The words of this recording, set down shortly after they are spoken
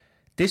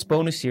This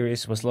bonus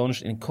series was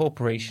launched in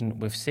cooperation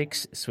with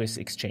SIX Swiss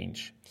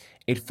Exchange.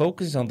 It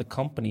focuses on the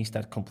companies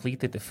that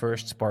completed the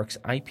first Sparks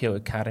IPO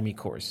Academy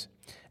course,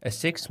 a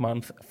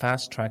 6-month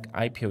fast-track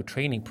IPO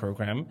training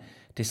program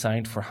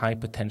designed for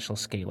high-potential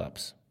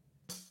scale-ups.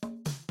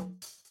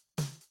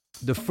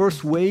 The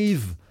first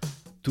wave,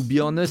 to be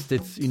honest,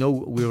 it's,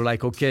 we were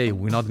like, okay,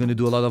 we're not going to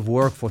do a lot of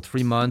work for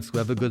 3 months. We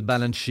have a good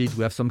balance sheet.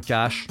 We have some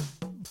cash.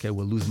 Okay,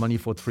 we'll lose money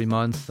for 3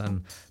 months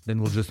and then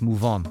we'll just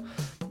move on.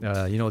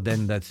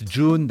 Then that's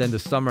June, then the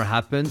summer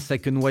happens,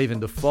 second wave in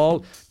the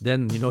fall.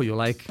 Then, you're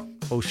like,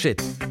 oh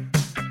shit.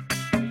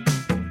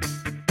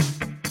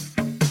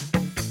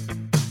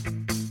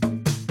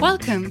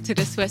 Welcome to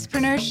the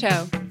Swisspreneur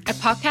Show, a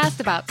podcast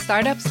about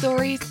startup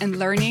stories and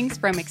learnings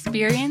from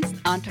experienced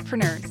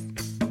entrepreneurs.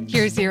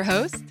 Here's your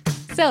host,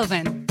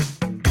 Sylvain.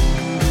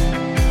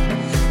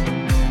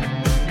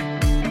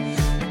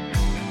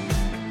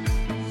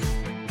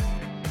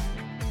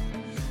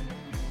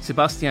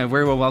 Sebastian,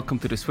 very well welcome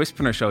to the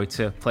Swisspreneur Show. It's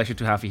a pleasure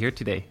to have you here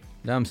today.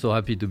 Yeah, I'm so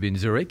happy to be in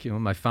Zurich.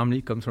 My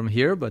family comes from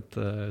here, but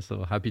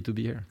so happy to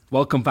be here.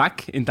 Welcome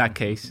back in that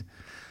case.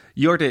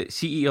 You're the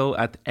CEO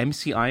at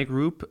MCI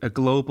Group, a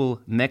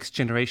global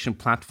next-generation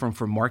platform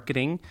for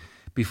marketing.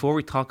 Before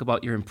we talk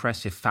about your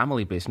impressive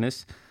family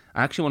business,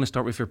 I actually want to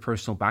start with your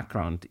personal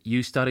background.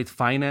 You studied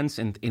finance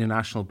and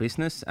international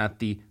business at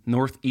the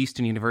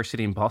Northeastern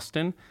University in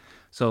Boston.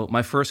 So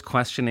my first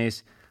question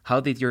is, how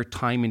did your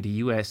time in the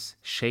US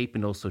shape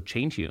and also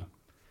change you?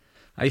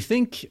 I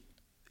think,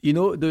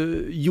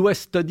 the US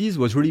studies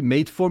was really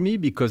made for me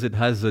because it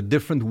has a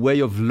different way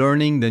of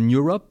learning than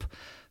Europe.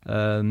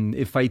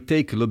 If I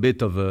take a little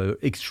bit of an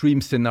extreme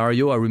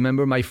scenario, I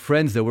remember my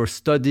friends, they were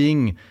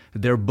studying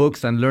their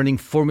books and learning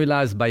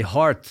formulas by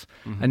heart.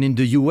 Mm-hmm. And in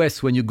the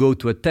US, when you go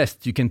to a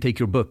test, you can take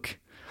your book.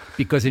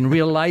 Because in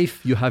real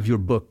life, you have your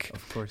book.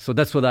 Of course. So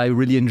that's what I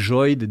really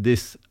enjoyed,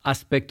 this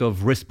aspect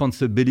of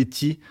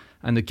responsibility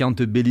and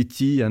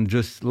accountability and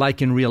just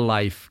like in real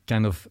life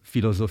kind of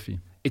philosophy.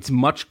 It's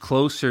much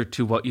closer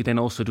to what you then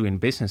also do in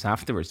business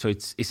afterwards. So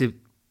is it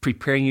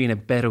preparing you in a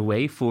better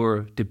way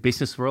for the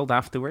business world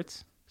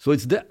afterwards? So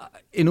it's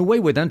in a way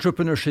with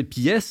entrepreneurship,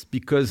 yes,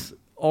 because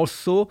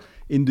also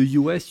in the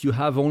US, you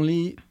have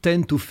only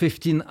 10 to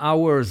 15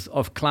 hours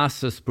of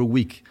classes per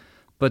week,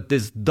 but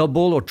there's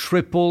double or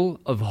triple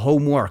of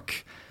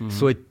homework. Mm-hmm.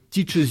 So it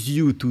teaches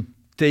you to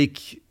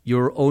take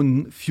your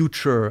own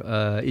future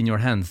in your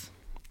hands.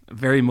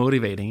 Very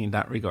motivating in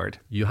that regard.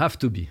 You have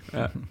to be.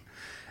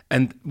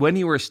 And when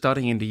you were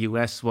studying in the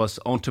US, was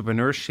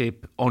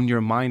entrepreneurship on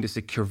your mind as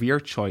a career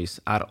choice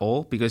at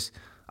all? Because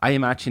I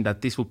imagine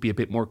that this would be a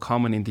bit more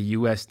common in the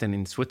US than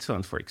in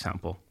Switzerland, for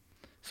example.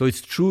 So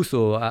it's true.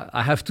 So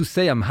I have to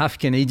say I'm half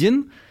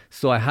Canadian.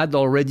 So I had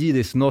already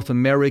this North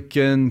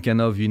American kind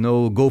of,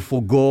 go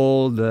for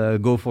gold,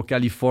 go for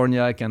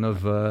California kind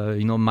of,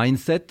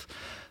 mindset.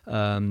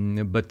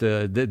 But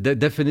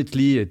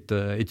definitely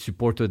it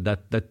supported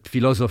that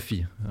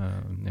philosophy.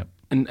 Yeah.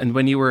 And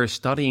when you were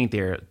studying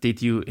there,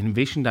 did you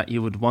envision that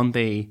you would one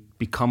day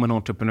become an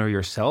entrepreneur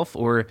yourself,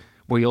 or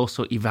were you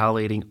also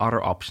evaluating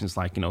other options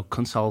like,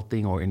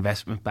 consulting or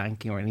investment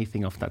banking or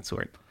anything of that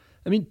sort?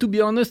 I mean, to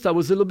be honest, I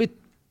was a little bit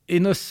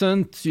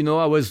innocent.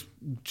 I was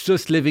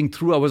just living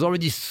through. I was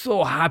already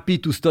so happy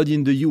to study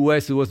in the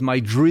US. It was my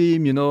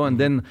dream, and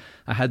then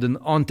I had an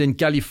aunt in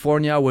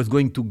California. I was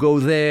going to go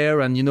there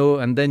and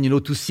then,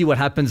 to see what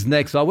happens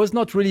next. So I was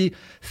not really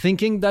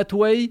thinking that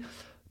way.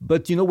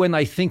 But, when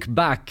I think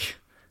back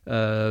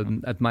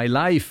at my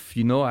life,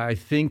 I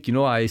think,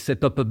 I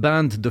set up a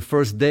band the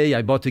first day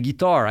I bought a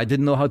guitar. I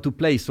didn't know how to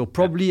play. So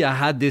probably I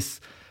had this,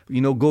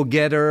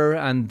 go-getter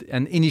and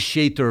an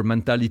initiator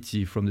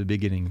mentality from the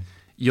beginning.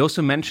 You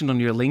also mentioned on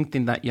your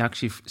LinkedIn that you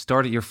actually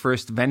started your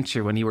first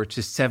venture when you were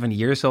just 7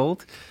 years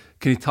old.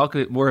 Can you talk a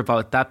bit more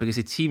about that? Because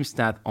it seems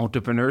that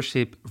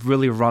entrepreneurship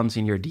really runs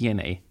in your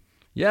DNA.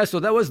 Yeah, so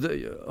that was,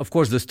 of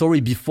course, the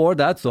story before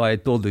that. So I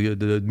told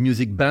the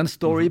music band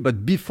story. Mm-hmm.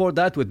 But before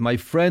that, with my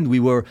friend,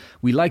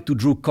 we liked to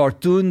draw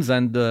cartoons.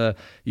 And,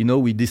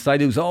 we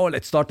decided,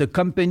 let's start a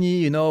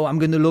company. I'm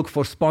going to look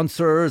for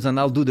sponsors and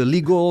I'll do the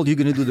legal. You're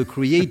going to do the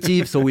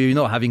creative. So we're,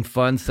 having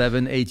fun,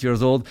 7, 8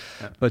 years old.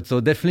 Yeah. But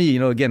so definitely,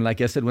 again, like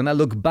I said, when I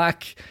look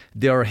back,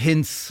 there are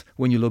hints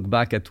when you look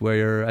back at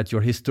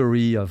your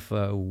history of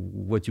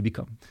what you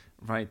become.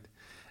 Right.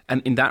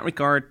 And in that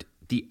regard,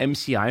 the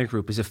MCI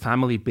Group is a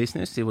family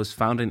business. It was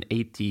founded in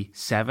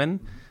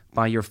 1987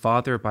 by your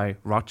father, by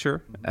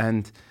Roger.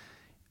 And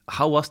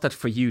how was that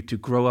for you to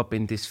grow up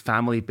in this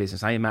family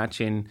business? I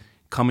imagine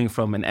coming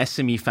from an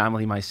SME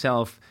family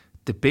myself,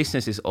 the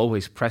business is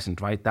always present,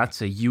 right? That's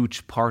a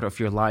huge part of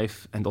your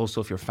life and also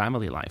of your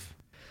family life.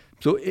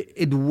 So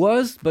it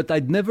was, but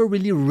I'd never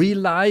really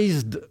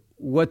realized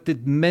what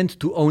it meant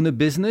to own a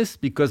business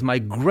because my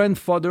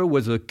grandfather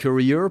was a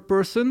career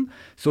person.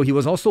 So he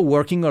was also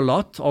working a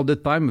lot all the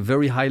time, a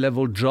very high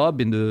level job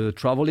in the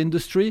travel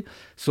industry.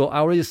 So I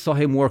already saw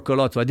him work a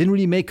lot. So I didn't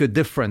really make a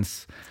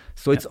difference.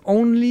 So it's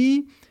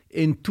only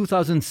in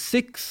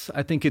 2006,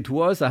 I think it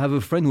was, I have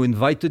a friend who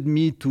invited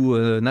me to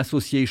an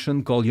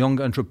association called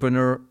Young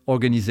Entrepreneur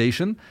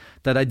Organization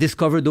that I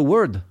discovered the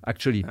word,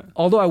 actually.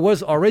 Although I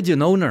was already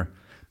an owner,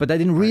 but I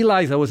didn't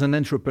realize I was an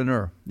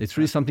entrepreneur. It's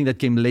really something that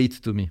came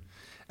late to me.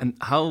 And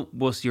how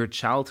was your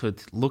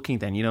childhood looking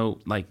then? You know,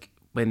 like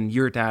when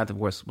your dad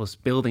was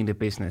building the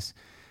business,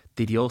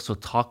 did he also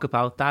talk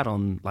about that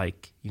on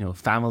like, you know,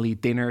 family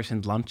dinners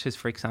and lunches,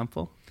 for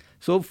example?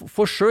 So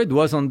for sure, it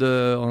was on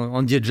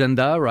the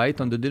agenda, right,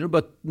 on the dinner,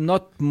 but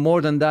not more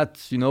than that.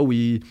 You know,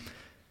 we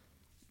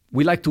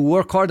like to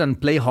work hard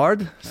and play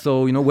hard.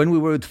 So, you know, when we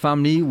were with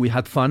family, we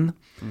had fun.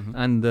 Mm-hmm.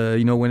 And,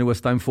 you know, when it was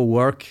time for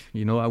work,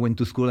 you know, I went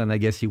to school and I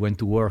guess he went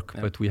to work.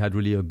 Yeah. But we had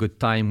really a good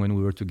time when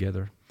we were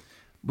together.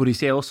 Would you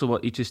say also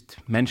what you just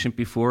mentioned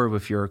before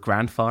with your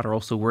grandfather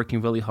also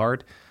working really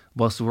hard?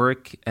 Was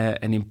work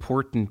an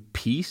important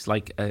piece?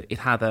 Like it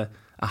had a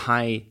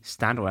high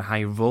standard, a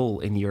high role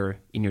in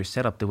your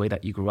setup, the way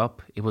that you grew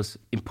up? It was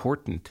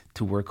important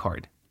to work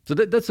hard. So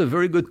that's a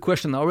very good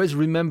question. I always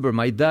remember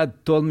my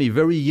dad told me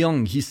very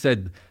young, he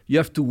said, you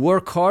have to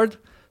work hard,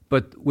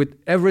 but with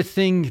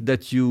everything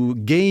that you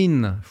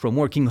gain from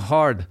working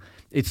hard,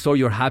 it's so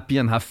you're happy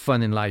and have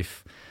fun in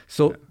life.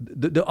 So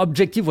the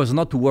objective was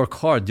not to work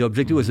hard. The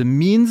objective was a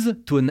means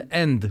to an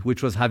end,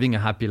 which was having a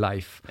happy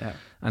life. Yeah.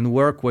 And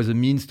work was a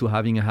means to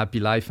having a happy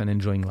life and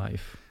enjoying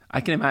life.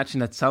 I can imagine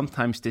that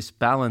sometimes this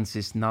balance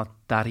is not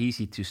that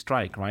easy to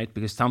strike, right?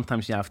 Because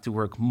sometimes you have to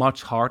work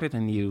much harder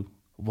than you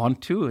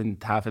want to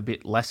and have a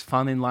bit less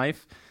fun in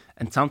life.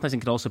 And sometimes it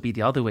can also be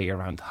the other way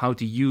around. How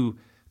do you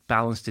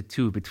balance the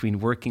two between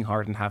working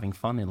hard and having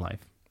fun in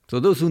life? So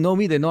those who know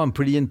me, they know I'm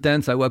pretty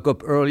intense. I wake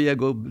up early, I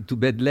go to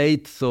bed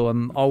late. So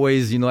I'm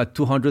always, you know, at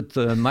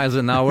 200 miles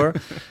an hour.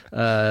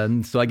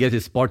 So I guess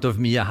it's part of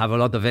me. I have a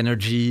lot of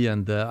energy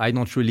and I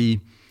don't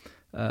really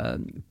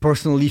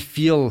personally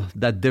feel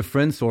that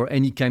difference or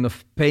any kind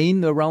of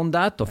pain around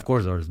that. Of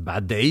course, there's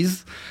bad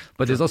days,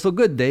 but there's also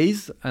good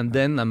days. And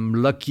then I'm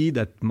lucky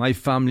that my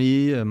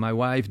family, my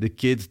wife, the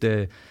kids,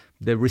 they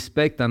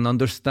respect and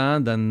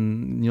understand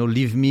and, you know,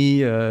 leave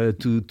me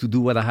to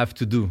do what I have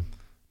to do.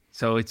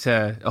 So it's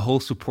a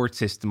whole support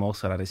system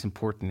also that is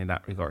important in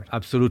that regard.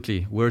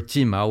 Absolutely. We're a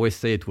team. I always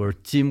say it. We're a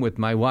team with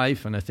my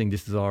wife, and I think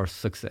this is our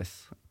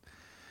success.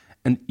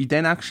 And you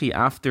then actually,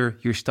 after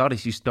your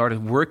studies, you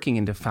started working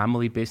in the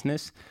family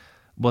business.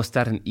 Was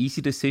that an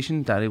easy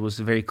decision, that it was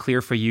very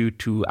clear for you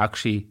to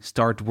actually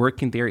start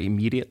working there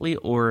immediately?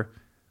 Or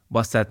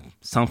was that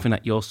something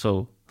that you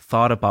also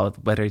thought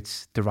about, whether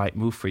it's the right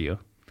move for you?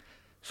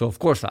 So, of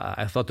course,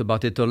 I thought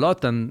about it a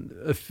lot. And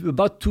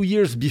about 2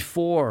 years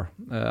before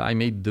I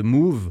made the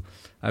move,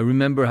 I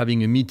remember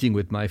having a meeting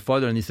with my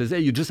father. And he says,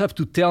 hey, you just have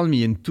to tell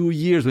me in 2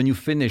 years when you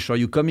finish, are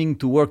you coming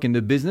to work in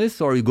the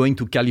business or are you going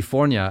to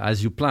California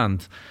as you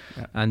planned?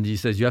 Yeah. And he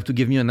says, you have to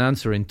give me an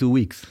answer in 2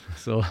 weeks.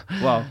 So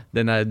wow.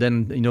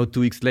 Then, you know, 2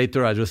 weeks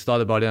later, I just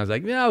thought about it. I was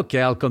like, yeah,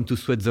 okay, I'll come to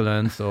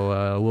Switzerland.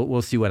 So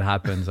we'll see what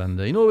happens. And,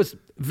 you know, it was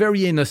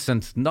very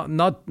innocent,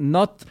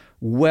 not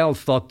well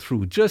thought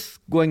through,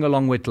 just going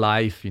along with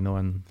life, you know,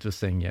 and just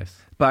saying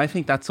yes. But I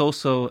think that's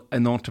also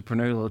an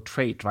entrepreneurial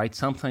trait, right?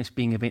 Sometimes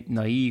being a bit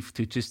naive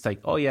to just like,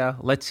 oh yeah,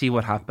 let's see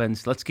what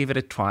happens. Let's give it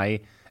a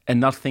try and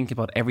not think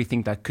about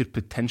everything that could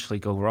potentially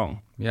go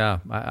wrong. Yeah,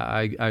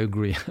 I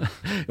agree.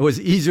 It was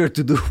easier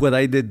to do what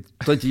I did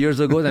 20 years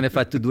ago than if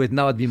I had to do it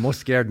now. I'd be more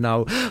scared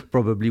now,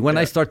 probably. When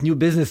I start new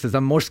businesses,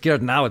 I'm more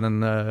scared now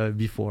than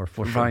before,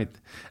 for sure. Right.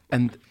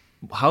 And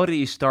how did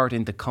you start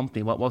in the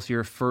company? What was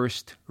your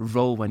first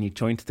role when you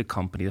joined the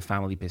company, the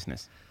family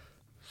business?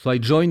 So I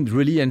joined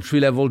really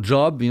entry-level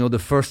job, you know, the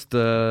first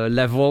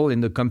level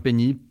in the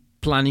company,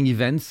 planning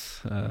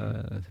events,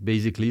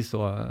 basically.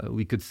 So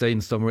we could say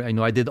in summary, I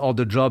know I did all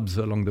the jobs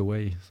along the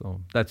way. So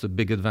that's a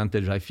big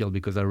advantage, I feel,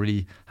 because I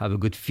really have a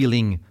good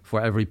feeling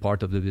for every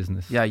part of the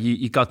business. Yeah,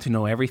 you got to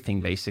know everything,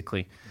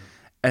 basically.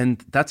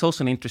 And that's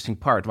also an interesting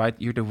part, right?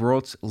 You're the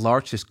world's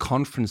largest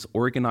conference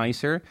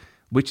organizer,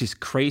 which is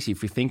crazy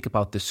if you think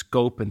about the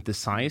scope and the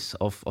size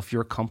of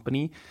your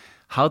company.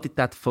 How did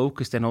that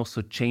focus then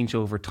also change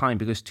over time?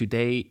 Because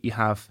today you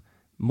have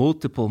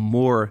multiple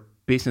more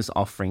business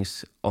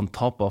offerings on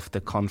top of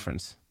the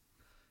conference.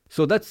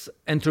 So that's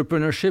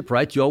entrepreneurship,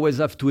 right? You always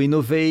have to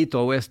innovate,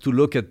 always to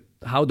look at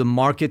how the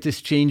market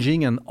is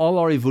changing, and all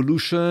our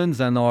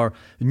evolutions and our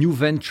new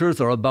ventures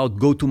are about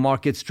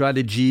go-to-market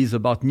strategies,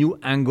 about new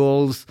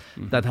angles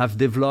that have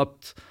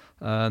developed.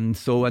 And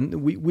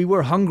we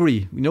were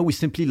hungry. You know, we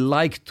simply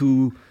like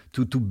to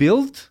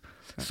build.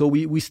 So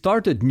we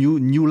started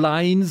new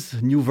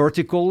lines, new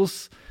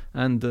verticals.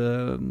 And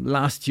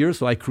last year,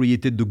 so I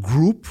created the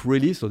group,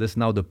 really. So that's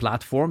now the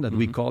platform that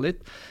we call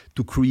it,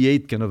 to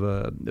create kind of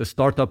a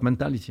startup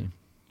mentality.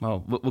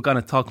 Well, we're going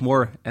to talk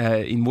more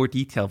in more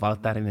detail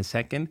about that in a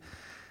second.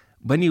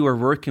 When you were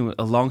working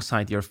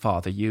alongside your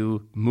father,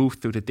 you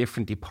moved through the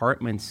different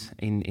departments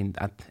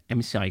at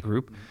MCI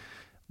Group.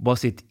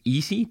 Was it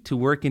easy to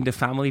work in the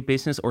family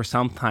business, or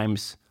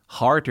sometimes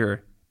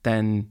harder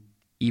than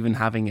even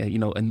having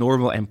a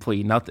normal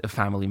employee, not a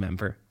family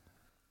member?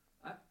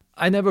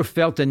 I never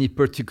felt any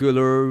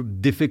particular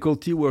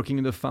difficulty working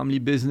in the family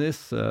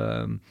business.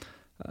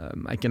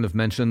 I kind of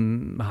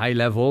mentioned high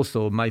level.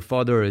 So my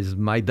father is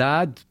my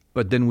dad,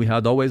 but then we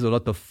had always a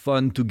lot of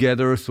fun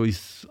together. So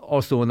he's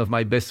also one of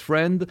my best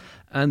friends,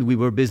 and we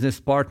were business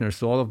partners.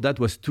 So all of that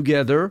was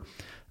together,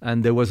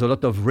 and there was a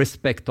lot of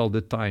respect all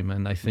the time.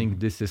 And I think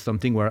this is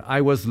something where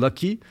I was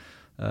lucky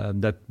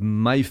that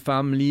my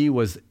family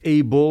was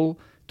able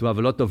to have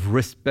a lot of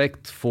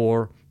respect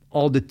for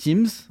all the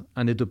teams,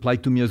 and it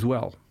applied to me as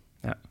well.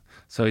 Yeah.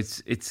 So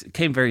it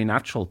came very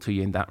natural to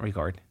you in that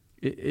regard.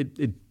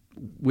 It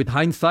with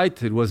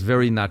hindsight, it was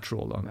very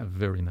natural,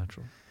 very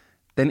natural.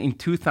 Then in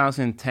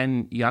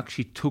 2010, you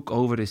actually took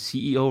over the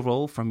CEO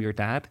role from your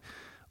dad.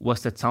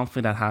 Was that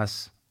something that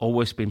has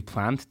always been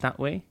planned that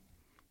way?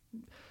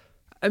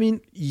 I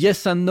mean,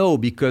 yes and no,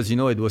 because,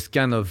 it was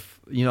kind of,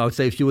 I would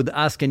say if you would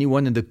ask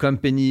anyone in the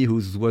company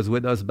who was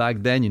with us back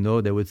then,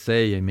 they would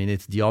say,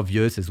 it's the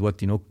obvious, is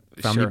what,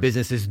 family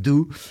businesses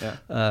do.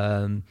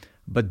 Yeah.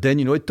 But then,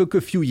 it took a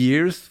few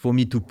years for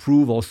me to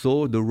prove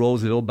also the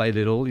roles little by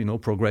little,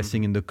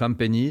 progressing in the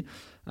company.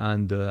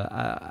 And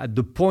at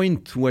the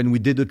point when we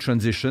did the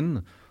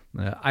transition,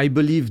 I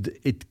believed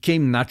it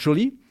came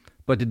naturally,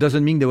 but it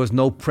doesn't mean there was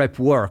no prep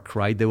work,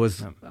 right?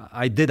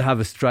 I did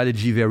have a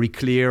strategy very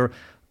clear,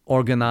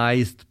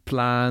 organized,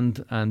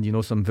 planned,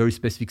 and, some very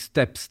specific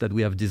steps that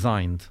we have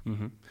designed.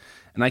 Mm-hmm.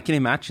 And I can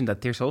imagine that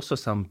there's also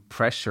some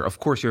pressure. Of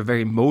course, you're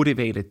very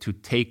motivated to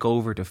take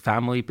over the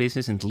family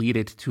business and lead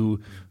it to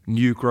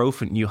new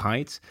growth and new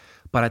heights.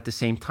 But at the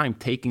same time,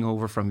 taking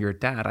over from your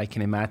dad, I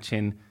can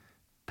imagine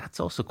that's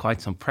also quite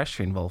some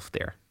pressure involved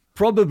there.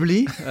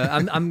 Probably.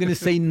 I'm going to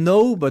say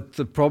no,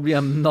 but probably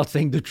I'm not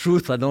saying the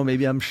truth. I don't know,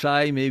 maybe I'm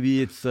shy.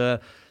 Maybe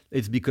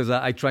it's because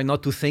I try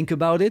not to think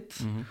about it,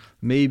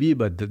 maybe.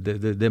 But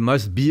there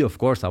must be, of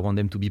course, I want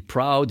them to be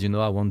proud.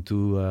 I want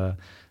to...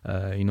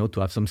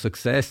 to have some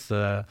success.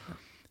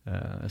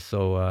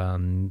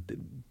 So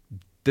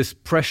there's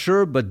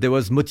pressure, but there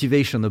was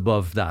motivation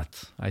above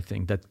that. I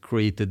think that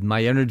created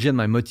my energy, and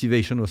my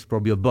motivation was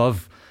probably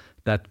above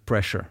that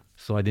pressure.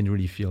 So I didn't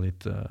really feel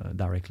it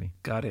directly.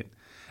 Got it.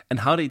 And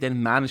how did you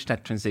then manage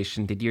that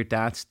transition? Did your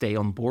dad stay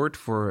on board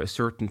for a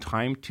certain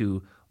time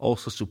to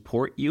also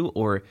support you?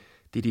 Or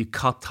did you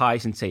cut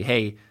ties and say,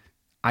 hey,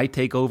 I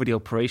take over the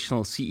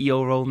operational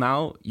CEO role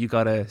now, you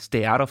got to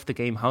stay out of the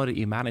game? How did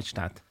you manage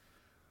that?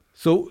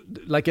 So,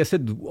 like I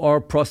said, our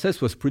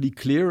process was pretty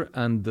clear,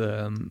 and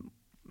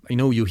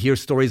you hear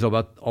stories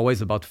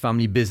always about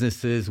family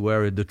businesses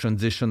where the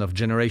transition of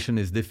generation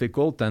is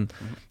difficult, and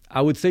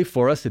I would say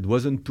for us it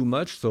wasn't too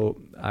much.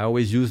 So I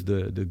always use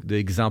the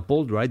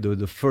example, right?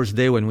 The first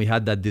day when we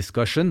had that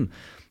discussion,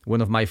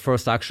 one of my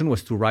first action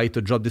was to write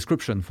a job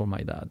description for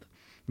my dad,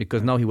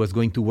 because now he was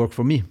going to work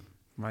for me.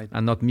 Right.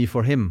 And not me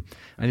for him.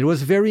 And it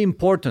was very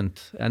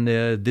important, and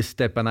this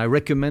step, and I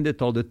recommend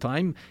it all the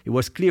time. It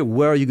was clear,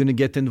 where are you going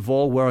to get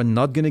involved, where are you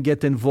not going to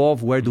get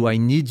involved, where do I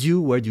need you,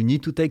 where do you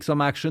need to take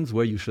some actions,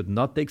 where you should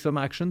not take some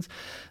actions.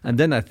 And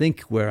then I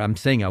think where I'm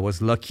saying I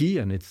was lucky,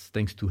 and it's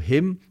thanks to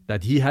him,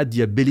 that he had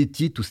the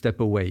ability to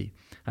step away.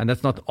 And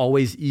that's not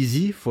always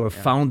easy for a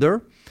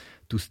founder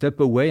to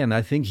step away, and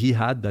I think he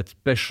had that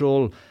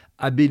special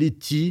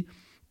ability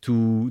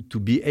to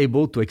be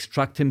able to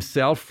extract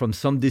himself from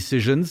some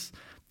decisions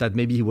that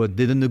maybe he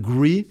didn't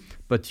agree,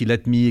 but he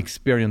let me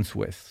experience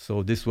with.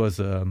 So this was,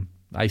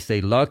 I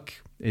say luck.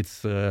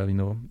 It's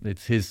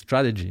it's his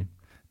strategy.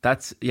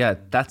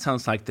 That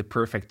sounds like the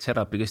perfect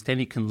setup, because then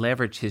you can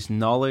leverage his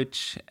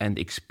knowledge and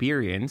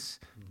experience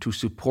to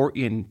support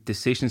you in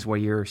decisions where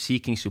you're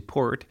seeking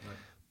support,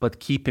 but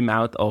keep him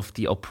out of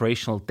the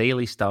operational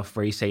daily stuff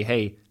where you say,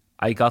 hey,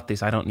 I got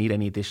this, I don't need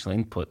any additional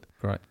input.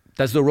 Right.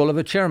 That's the role of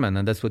a chairman,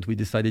 and that's what we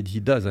decided he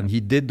does. And he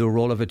did the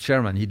role of a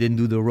chairman. He didn't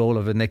do the role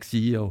of an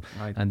ex-CEO.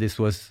 Right. And this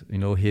was,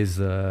 his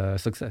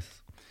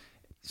success.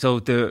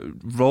 So the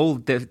role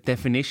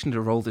definition,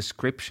 the role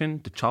description,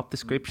 the job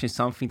description is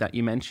something that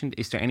you mentioned.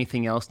 Is there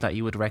anything else that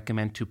you would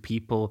recommend to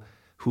people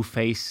who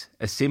face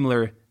a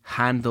similar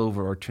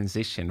handover or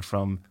transition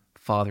from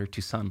father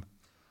to son?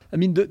 I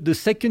mean, the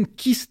second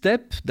key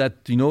step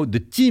that,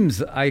 the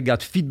teams, I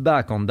got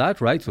feedback on that,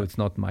 right? So it's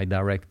not my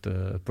direct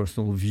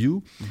personal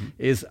view,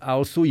 is I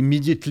also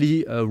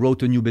immediately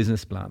wrote a new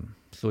business plan.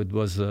 So it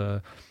was,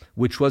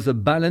 which was a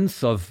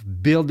balance of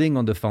building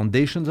on the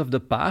foundations of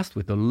the past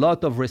with a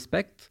lot of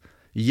respect,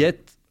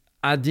 yet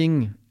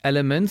adding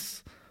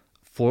elements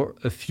for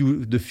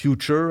the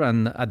future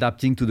and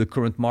adapting to the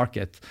current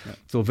market. Yeah.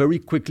 So very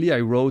quickly,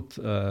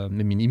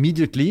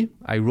 immediately,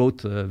 I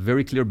wrote a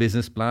very clear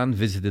business plan,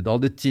 visited all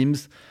the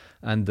teams,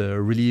 and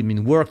really,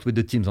 worked with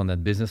the teams on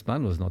that business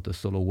plan. It was not a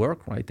solo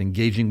work, right?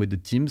 Engaging with the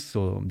teams,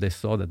 so they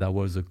saw that I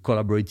was a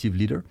collaborative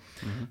leader.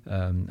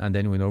 And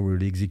then, we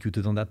really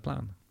executed on that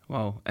plan.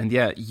 Wow. And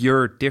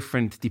your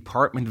different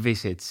department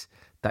visits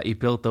that you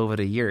built over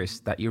the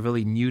years, that you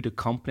really knew the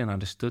company and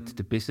understood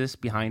the business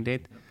behind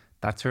it,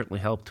 that certainly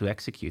helped to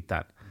execute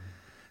that.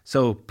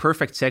 So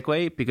perfect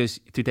segue, because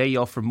today you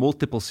offer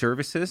multiple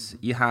services.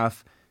 You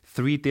have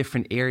 3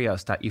 different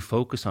areas that you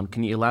focus on.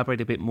 Can you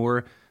elaborate a bit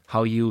more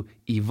how you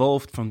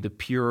evolved from the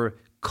pure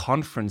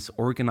conference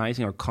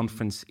organizing or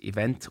conference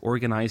event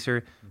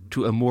organizer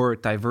to a more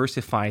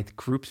diversified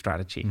group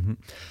strategy.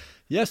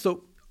 Yeah,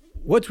 so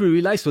what we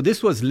realized, so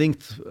this was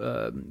linked,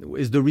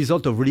 is the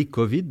result of really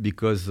COVID,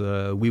 because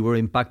we were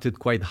impacted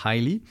quite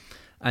highly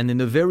and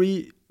in a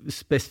very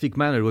specific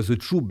manner. It was a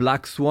true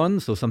black swan,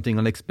 so something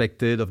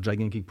unexpected of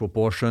gigantic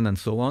proportion and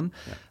so on,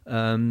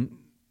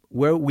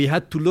 where we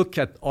had to look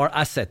at our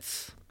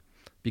assets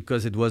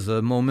because it was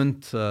a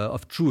moment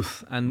of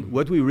truth. And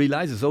what we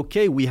realized is,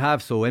 okay, we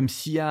have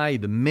MCI,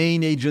 the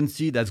main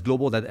agency that's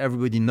global that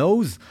everybody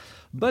knows.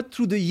 But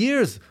through the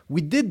years,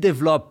 we did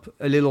develop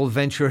a little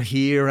venture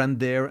here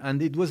and there,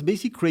 and it was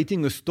basically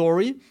creating a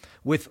story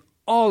with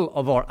all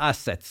of our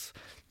assets.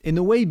 In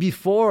a way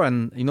before,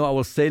 and I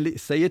will say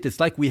it, it's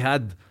like we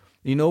had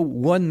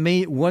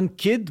one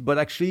kid, but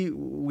actually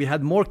we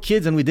had more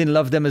kids and we didn't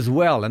love them as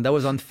well, and that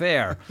was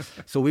unfair.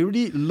 So we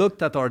really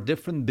looked at our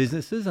different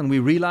businesses and we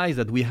realized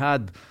that we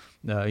had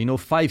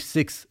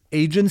 5-6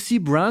 agency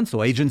brands,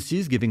 so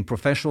agencies giving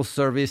professional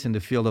service in the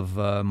field of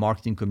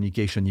marketing,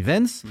 communication,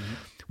 events.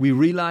 We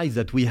realized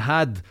that we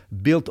had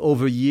built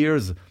over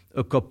years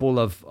a couple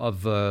of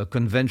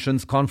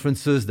conventions,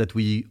 conferences that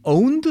we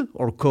owned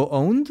or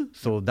co-owned,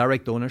 so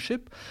direct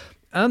ownership.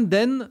 And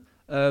then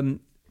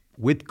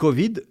with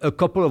COVID, a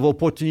couple of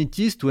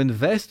opportunities to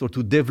invest or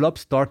to develop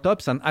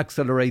startups and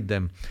accelerate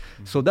them.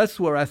 So that's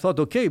where I thought,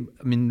 okay,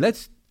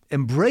 let's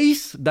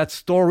embrace that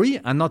story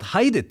and not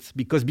hide it,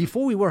 because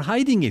before we were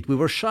hiding it, we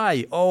were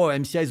shy. Oh,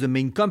 MCI is the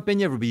main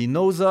company, everybody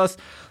knows us.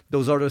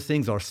 Those other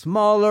things are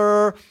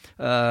smaller,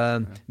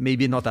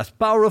 maybe not as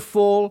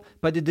powerful,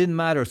 but it didn't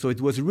matter. So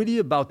it was really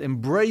about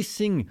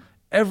embracing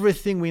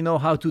everything we know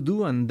how to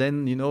do and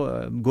then,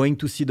 going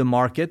to see the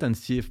market and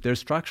see if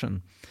there's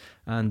traction.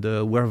 And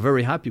we're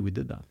very happy we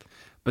did that.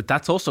 But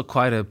that's also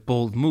quite a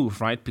bold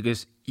move, right?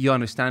 Because you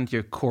understand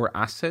your core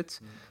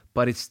assets,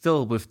 but it's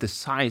still with the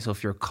size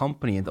of your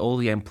company and all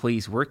the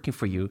employees working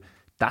for you.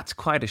 That's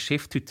quite a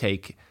shift to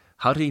take.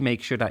 How do you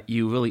make sure that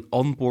you really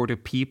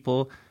onboarded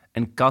people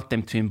and got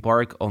them to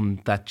embark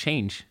on that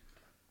change?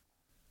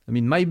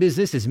 My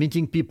business is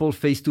meeting people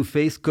face to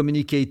face,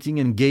 communicating,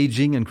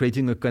 engaging, and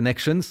creating a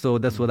connection. So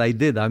that's what I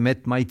did. I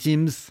met my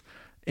teams,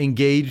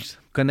 engaged,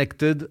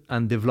 connected,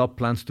 and developed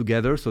plans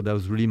together. So that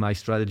was really my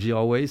strategy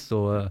always.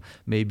 So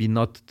maybe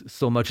not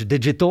so much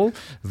digital,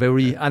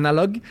 very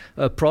analog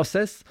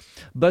process.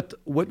 But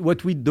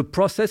the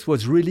process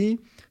was really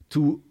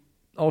to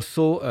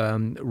also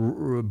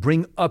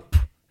bring up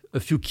a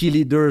few key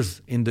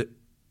leaders in the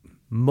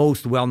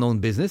most well-known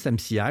business,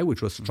 MCI,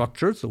 which was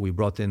structured. So we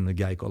brought in a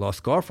guy called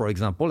Oscar, for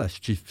example, as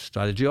chief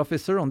strategy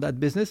officer on that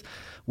business,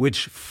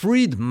 which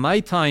freed my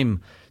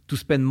time to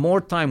spend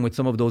more time with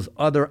some of those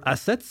other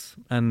assets.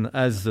 And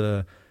as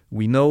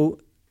we know,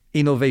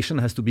 innovation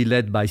has to be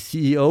led by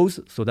CEOs.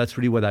 So that's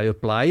really what I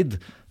applied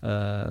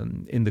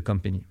in the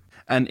company.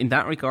 And in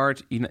that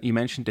regard, you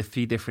mentioned the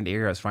 3 different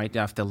areas, right? You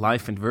have the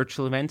live and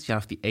virtual events, you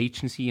have the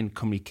agency and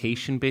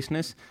communication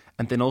business,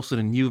 and then also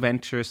the new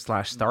ventures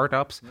 /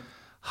 startups.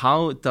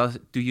 How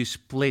do you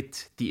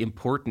split the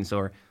importance,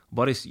 or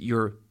what is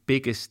your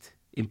biggest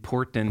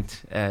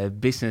important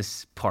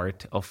business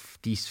part of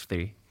these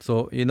 3?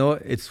 So,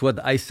 it's what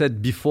I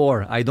said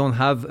before. I don't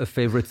have a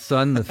favorite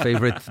son, a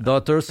favorite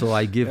daughter, so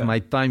I give my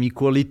time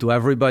equally to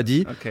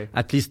everybody,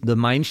 at least the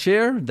mind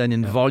share. Then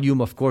in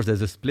volume, of course,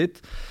 there's a split.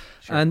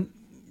 Sure. And,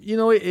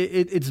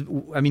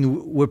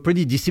 we're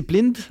pretty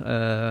disciplined.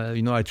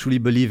 I truly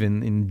believe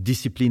in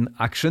disciplined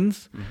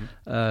actions.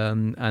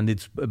 And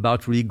it's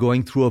about really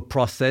going through a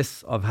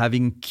process of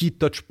having key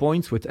touch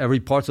points with every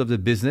part of the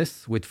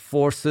business, which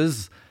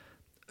forces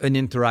an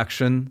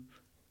interaction,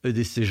 a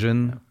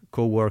decision,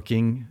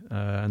 co-working,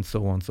 and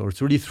so on. So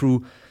it's really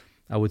through,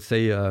 I would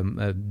say,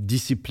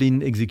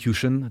 disciplined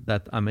execution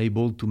that I'm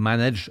able to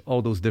manage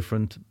all those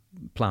different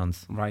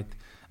plans. Right.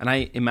 And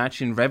I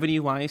imagine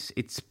revenue-wise,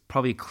 it's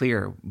probably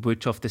clear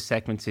which of the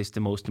segments is the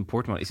most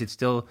important one. Is it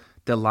still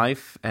the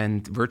live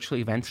and virtual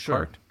events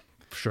part?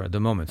 Sure, at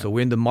the moment. So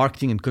we're in the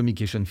marketing and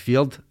communication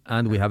field,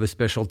 and we have a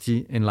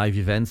specialty in live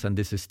events, and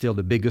this is still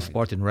the biggest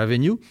part in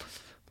revenue.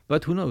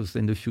 But who knows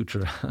in the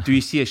future? Do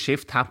you see a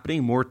shift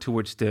happening more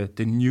towards the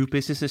new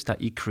businesses that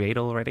you create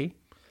already?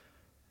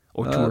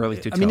 Or too early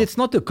to tell? It's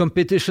not a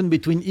competition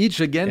between each.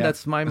 Again,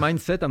 that's my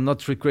mindset. I'm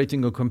not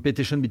recreating a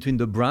competition between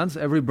the brands.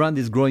 Every brand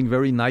is growing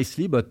very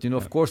nicely. But,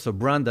 of course, a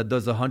brand that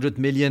does 100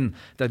 million,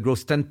 that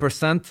grows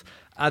 10%,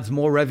 adds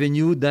more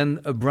revenue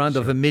than a brand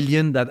of 1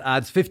 million that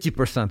adds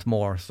 50%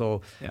 more. So,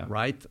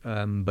 right?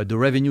 But the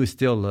revenue is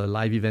still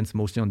live events,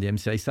 mostly on the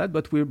MCI side.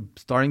 But we're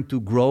starting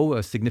to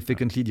grow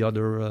significantly the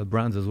other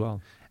brands as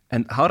well.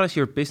 And how does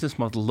your business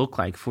model look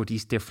like for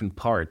these different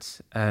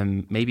parts?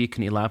 Maybe you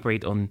can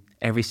elaborate on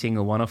every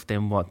single one of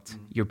them, what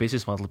your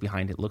business model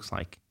behind it looks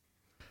like.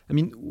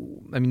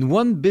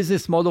 One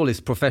business model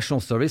is professional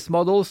service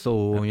model.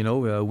 So,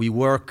 we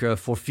work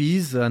for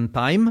fees and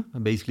time.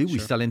 Basically, we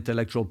sell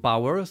intellectual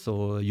power,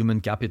 so human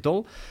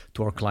capital,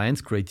 to our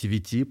clients,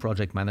 creativity,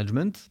 project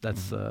management.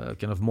 That's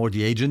kind of more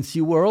the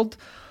agency world.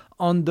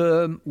 on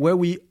the where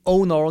we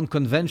own our own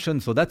convention,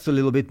 so that's a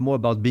little bit more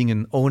about being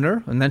an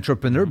owner, an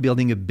entrepreneur,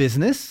 building a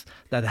business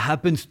that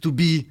happens to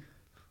be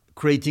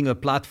creating a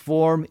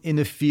platform in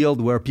a field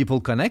where people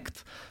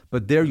connect.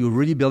 But there you're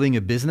really building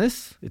a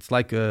business. It's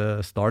like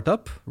a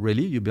startup,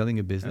 really. You're building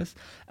a business.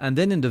 Yeah. And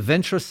then in the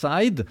venture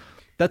side,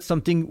 that's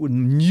something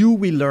new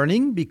we're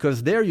learning,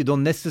 because there you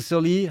don't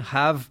necessarily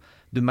have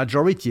the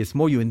majority. It's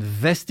more you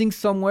investing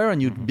somewhere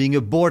and you being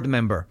a board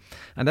member.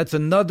 And that's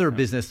another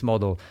business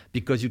model,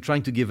 because you're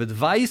trying to give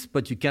advice,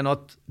 but you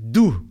cannot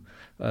do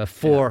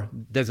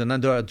there's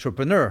another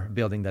entrepreneur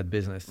building that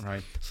business.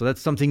 Right. So that's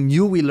something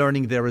new we're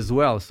learning there as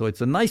well. So it's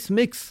a nice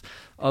mix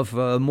of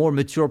a more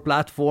mature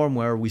platform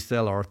where we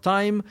sell our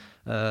time,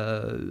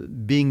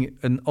 being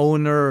an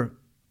owner,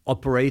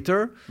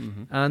 operator,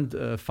 and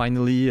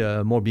finally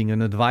more being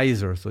an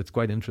advisor. So it's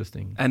quite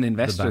interesting. And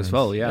investor as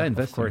well,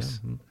 investor, of course.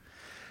 Yeah.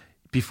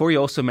 Before, you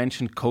also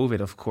mentioned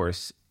COVID, of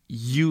course.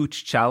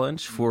 Huge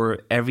challenge for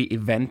every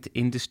event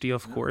industry,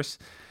 of course.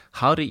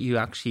 How did you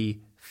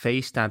actually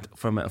face that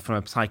from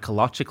a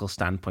psychological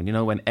standpoint? You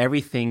know, when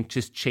everything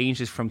just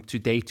changes from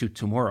today to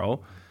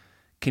tomorrow,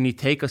 can you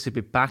take us a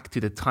bit back to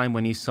the time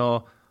when you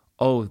saw,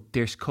 oh,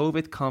 there's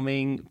COVID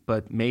coming,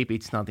 but maybe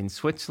it's not in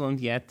Switzerland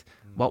yet?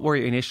 What were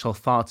your initial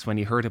thoughts when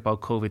you heard about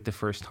COVID the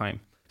first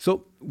time?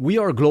 So we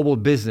are a global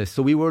business.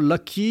 So we were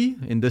lucky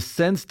in the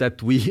sense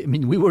that we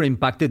were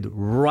impacted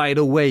right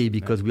away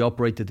because we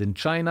operated in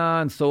China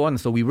and so on.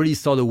 So we really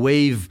saw the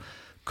wave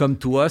come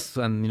to us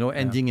and,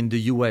 ending in the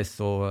US.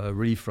 So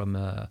really from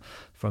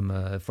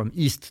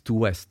east to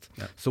west.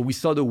 Yeah. So we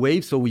saw the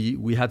wave. So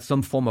we had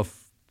some form of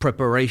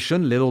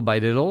preparation little by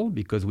little,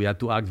 because we had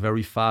to act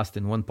very fast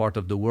in one part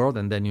of the world.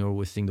 And then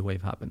we're seeing the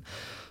wave happen.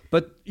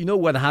 But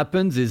what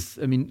happens is,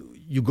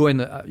 we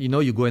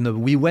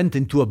went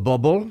into a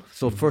bubble.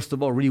 So first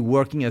of all, really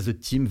working as a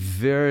team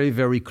very,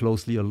 very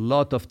closely, a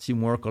lot of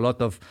teamwork, a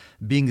lot of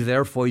being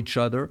there for each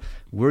other,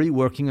 really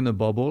working in a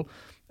bubble.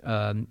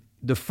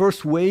 The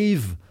first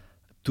wave,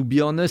 to be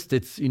honest,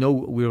 it's, we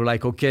were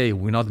like, okay,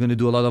 we're not going to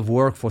do a lot of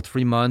work for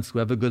 3 months. We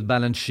have a good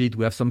balance sheet.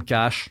 We have some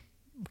cash.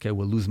 Okay,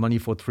 we'll lose money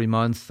for 3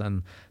 months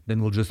and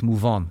then we'll just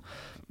move on.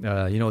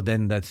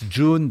 Then that's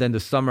June, then the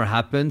summer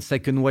happens,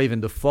 second wave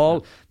in the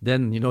fall.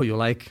 Then, you're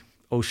like,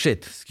 oh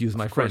shit, excuse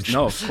my French.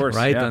 No, of course.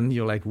 Right? Yeah. And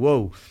you're like,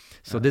 whoa.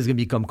 So this is going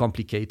to become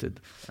complicated.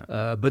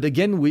 But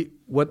again,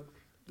 what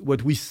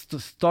we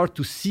start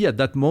to see at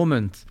that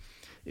moment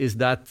is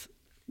that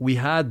we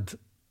had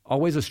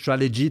always a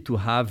strategy to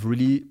have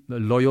really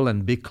loyal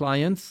and big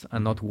clients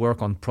and not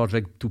work on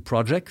project to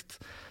project.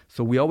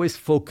 So we always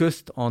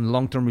focused on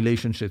long-term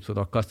relationships with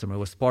our customer. It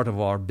was part of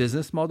our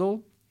business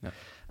model. Yeah.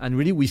 And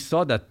really, we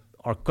saw that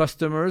our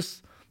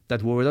customers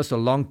that were with us a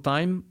long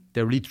time,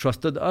 they really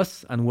trusted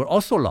us and were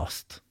also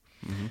lost.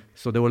 Mm-hmm.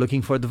 So they were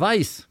looking for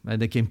advice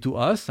and they came to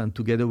us, and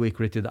together we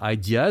created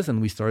ideas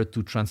and we started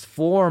to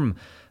transform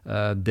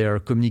their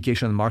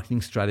communication and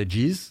marketing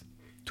strategies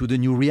to the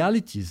new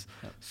realities.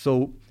 Yeah.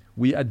 So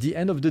we, at the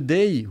end of the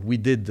day, we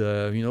did,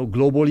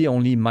 globally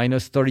only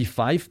minus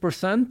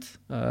 35%.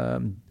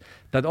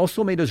 That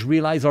also made us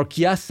realize our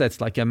key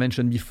assets, like I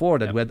mentioned before,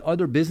 that we had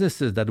other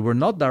businesses that were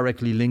not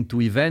directly linked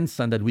to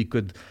events and that we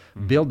could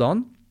build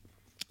on.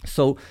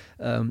 So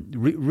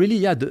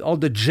really, all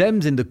the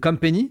gems in the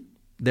company,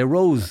 they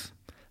rose.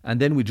 And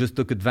then we just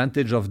took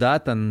advantage of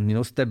that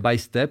and, step by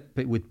step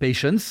with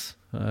patience,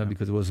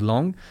 because it was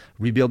long,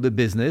 rebuild the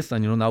business.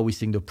 And, now we're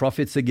seeing the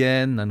profits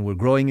again and we're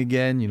growing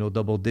again,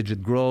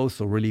 double-digit growth.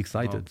 So really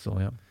excited. Wow. So,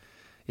 yeah.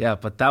 Yeah,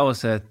 but that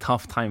was a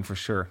tough time for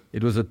sure.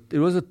 It was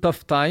a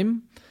tough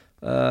time.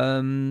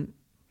 And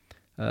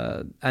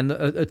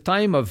a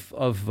time of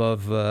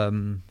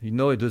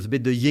it was a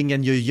bit the yin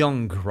and the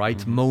yang,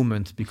 right,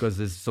 moment, because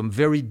there's some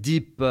very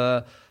deep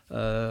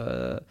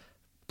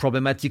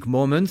problematic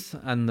moments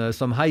and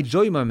some high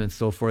joy moments.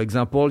 So, for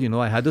example,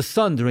 I had a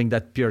son during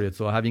that period,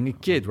 so having a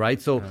kid,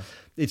 right? So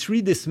it's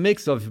really this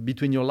mix of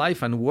between your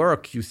life and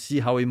work. You see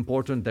how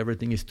important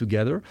everything is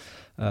together.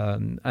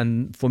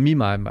 And for me,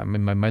 my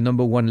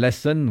number one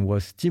lesson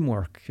was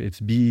teamwork. It's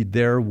be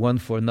there one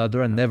for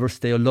another and never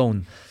stay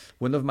alone.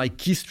 One of my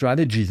key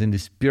strategies in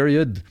this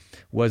period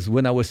was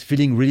when I was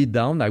feeling really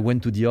down, I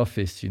went to the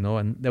office,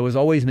 and there was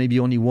always maybe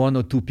only 1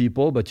 or 2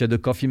 people, but you had a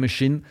coffee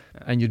machine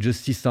and you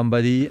just see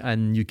somebody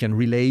and you can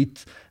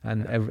relate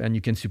and you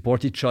can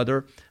support each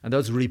other. And that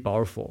was really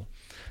powerful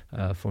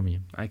for me.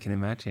 I can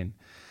imagine.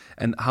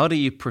 And how do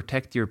you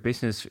protect your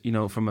business,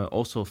 from a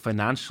also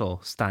financial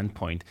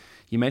standpoint?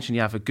 You mentioned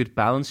you have a good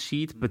balance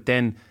sheet, but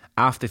then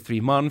after 3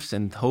 months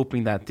and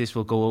hoping that this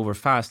will go over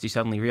fast, you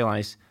suddenly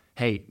realize,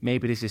 hey,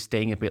 maybe this is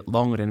staying a bit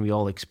longer than we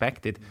all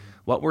expected.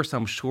 What were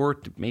some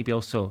short, maybe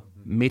also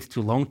mid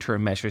to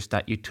long-term measures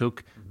that you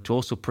took to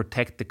also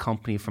protect the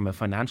company from a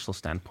financial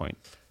standpoint?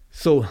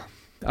 So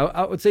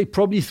I would say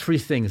probably 3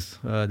 things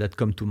that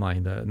come to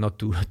mind, not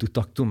to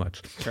talk too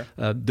much. Sure.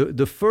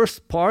 The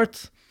first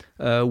part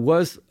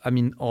was,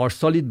 our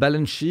solid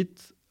balance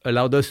sheet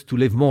allowed us to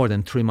live more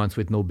than 3 months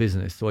with no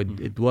business. So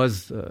it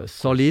was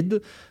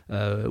solid.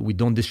 We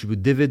don't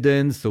distribute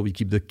dividends, so we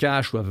keep the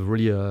cash. We have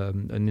really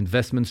an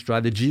investment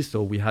strategy,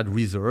 so we had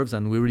reserves,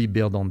 and we really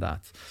build on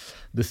that.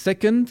 The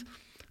second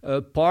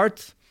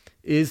part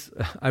is,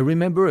 I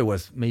remember it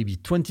was maybe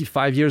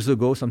 25 years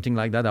ago, something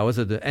like that. I was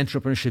at the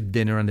entrepreneurship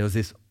dinner, and there was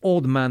this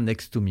old man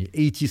next to me,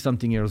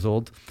 80-something years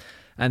old.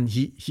 And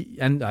he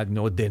and I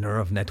know dinner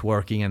of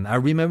networking, and I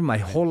remember my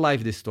whole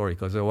life this story,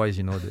 because otherwise,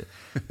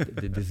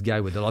 this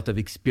guy with a lot of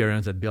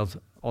experience that builds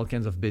all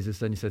kinds of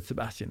business, and he said,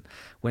 Sebastian,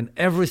 when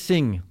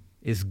everything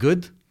is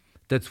good,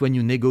 that's when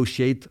you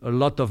negotiate a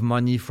lot of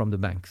money from the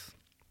banks.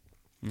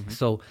 Mm-hmm.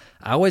 So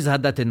I always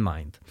had that in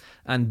mind.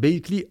 And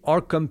basically, our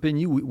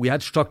company, we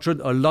had structured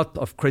a lot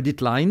of credit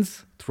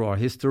lines through our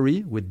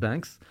history with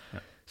banks. Yeah.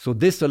 So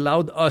this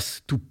allowed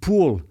us to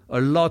pool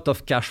a lot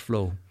of cash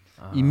flow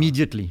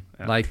immediately,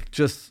 like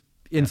just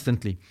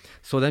instantly.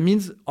 So that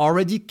means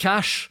already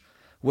cash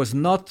was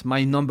not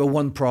my number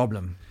one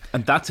problem.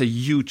 And that's a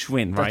huge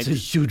win, right? That's a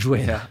huge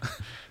win. Yeah.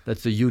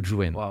 That's a huge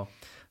win. Wow.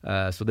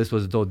 So this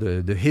was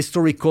the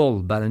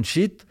historical balance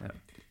sheet,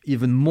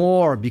 even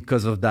more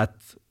because of that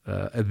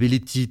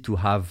ability to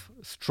have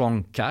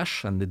strong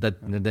cash, and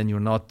then you're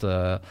not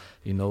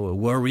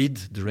worried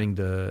during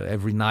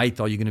every night,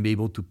 are you going to be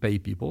able to pay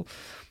people?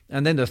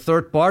 And then the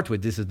third part,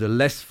 which this is the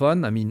less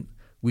fun, I mean,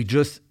 we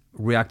just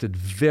reacted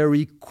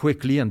very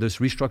quickly and just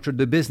restructured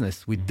the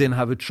business. We didn't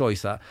have a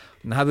choice. I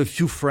have a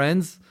few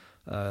friends,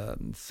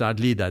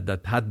 sadly,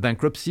 that had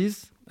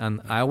bankruptcies.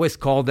 And I always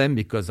call them,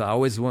 because I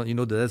always want,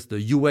 that's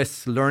the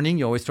US learning.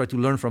 You always try to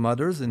learn from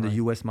others in the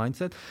US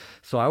mindset.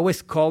 So I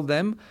always call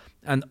them.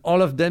 And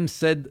all of them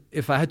said,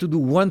 if I had to do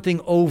one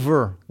thing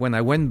over when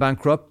I went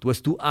bankrupt,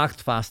 was to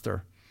act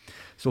faster.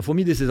 So for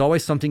me, this is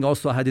always something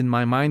also I had in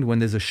my mind when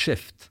there's a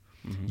shift.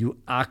 Mm-hmm. You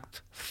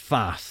act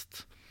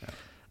fast. Yeah.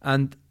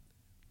 And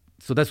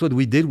so that's what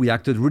we did. We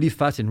acted really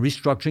fast in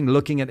restructuring,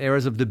 looking at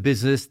areas of the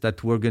business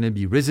that were going to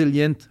be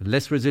resilient,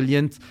 less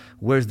resilient.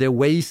 Where's their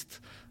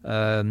waste?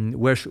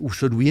 Where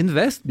should we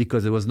invest?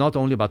 Because it was not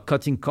only about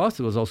cutting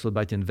costs, it was also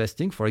about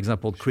investing. For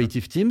example,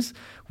 creative teams.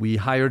 We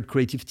hired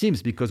creative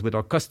teams because with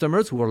our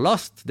customers who were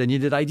lost, they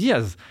needed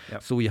ideas.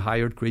 Yep. So we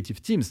hired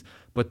creative teams.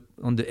 But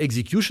on the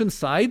execution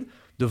side,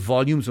 the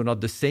volumes were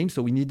not the same,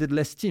 so we needed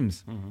less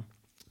teams. Mm-hmm.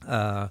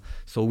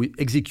 So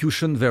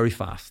execution very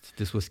fast.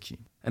 This was key.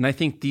 And I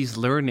think these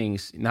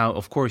learnings, now,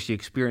 of course, you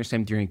experienced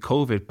them during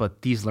COVID,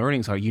 but these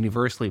learnings are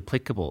universally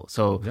applicable.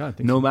 So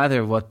no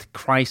matter what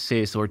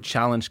crisis or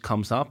challenge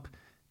comes up,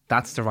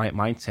 that's the right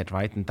mindset,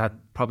 right? And that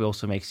probably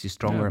also makes you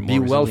stronger and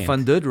more resilient. Be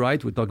well-funded,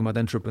 right? We're talking about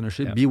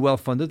entrepreneurship. Yeah. Be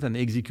well-funded and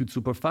execute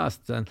super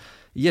fast. And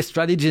yes,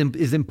 strategy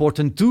is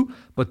important too,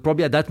 but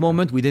probably at that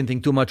moment, we didn't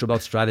think too much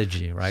about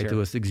strategy, right? Sure. It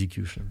was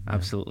execution.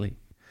 Absolutely.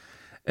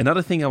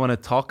 Another thing I want to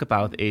talk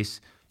about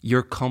is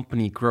your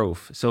company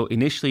growth. So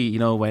initially,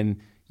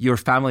 when your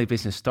family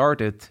business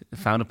started,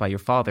 founded by your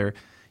father,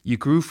 you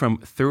grew from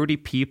 30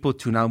 people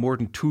to now more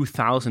than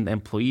 2,000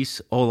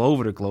 employees all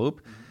over the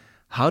globe. Mm-hmm.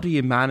 How do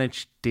you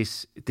manage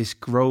this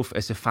growth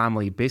as a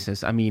family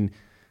business? I mean,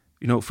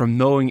 from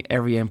knowing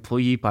every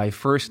employee by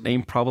first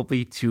name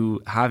probably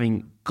to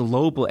having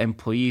global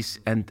employees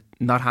and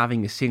not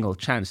having a single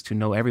chance to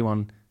know every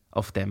one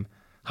of them.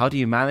 How do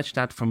you manage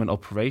that from an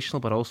operational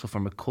but also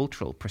from a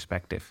cultural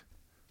perspective?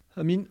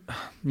 I mean,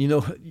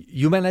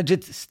 you manage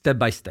it step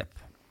by step.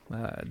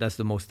 That's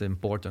the most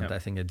important, I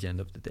think, at the end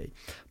of the day.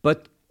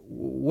 But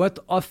what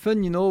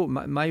often,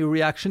 my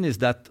reaction is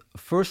that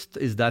first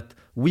is that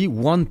we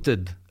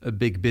wanted a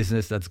big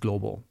business that's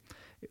global.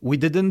 We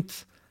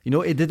didn't,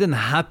 it didn't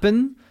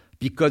happen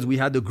because we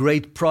had a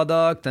great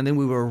product and then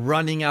we were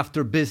running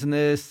after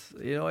business.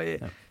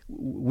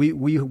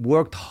 We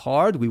worked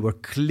hard. We were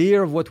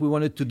clear of what we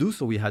wanted to do.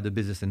 So we had a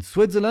business in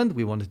Switzerland.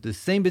 We wanted the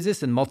same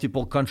business in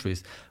multiple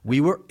countries.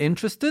 We were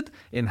interested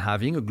in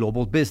having a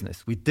global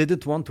business. We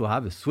didn't want to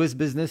have a Swiss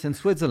business in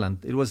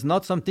Switzerland. It was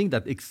not something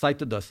that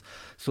excited us.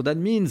 So that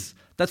means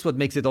that's what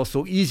makes it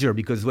also easier,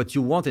 because what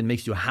you want, it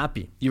makes you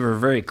happy. You were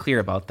very clear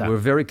about that. We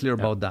were very clear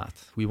about that.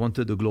 We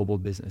wanted a global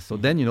business. So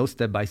then,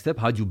 step by step,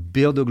 how do you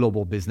build a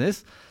global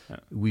business? Yeah.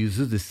 We use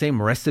the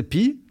same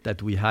recipe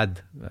that we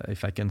had,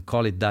 if I can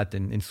call it that,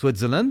 in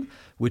Switzerland,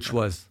 which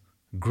was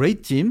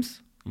great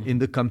teams in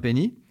the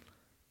company,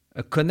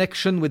 a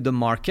connection with the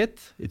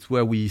market. It's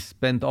where we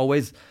spent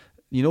always,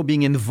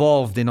 being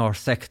involved in our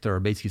sector,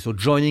 basically. So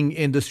joining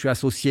industry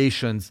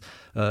associations,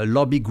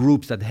 lobby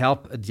groups that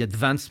help the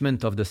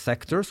advancement of the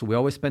sector. So we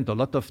always spent a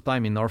lot of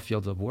time in our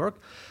fields of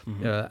work.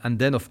 Mm-hmm. And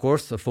then, of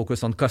course, a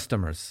focus on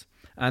customers.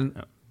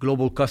 And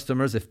global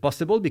customers, if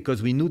possible,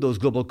 because we knew those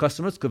global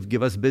customers could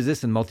give us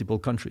business in multiple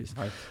countries.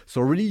 Right. So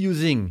really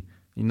using,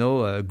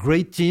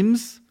 great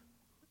teams,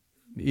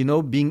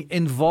 being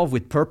involved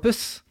with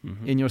purpose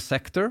in your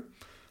sector.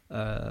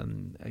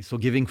 So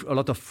giving a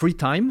lot of free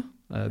time,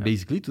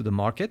 basically, to the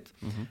market.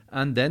 Mm-hmm.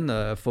 And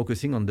then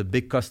focusing on the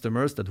big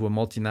customers that were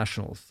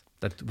multinationals.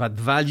 that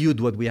valued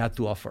what we had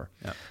to offer.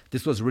 Yeah.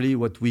 This was really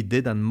what we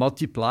did and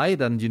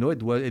multiplied, and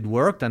it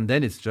worked. And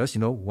then it's just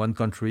one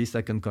country,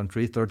 second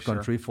country, third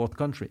country, fourth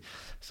country.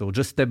 So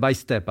just step by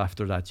step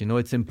after that.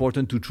 It's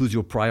important to choose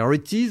your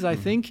priorities, I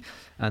think.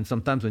 And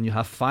sometimes when you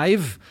have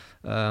 5,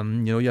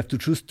 you have to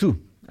choose 2.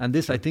 And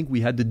this, I think,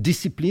 we had the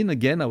discipline.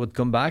 Again, I would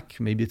come back.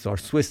 Maybe it's our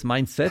Swiss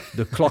mindset,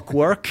 the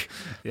clockwork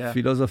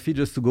philosophy,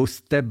 just to go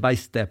step by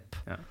step.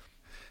 Yeah.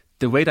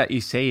 The way that you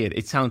say it,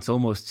 it sounds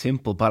almost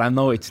simple, but I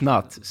know it's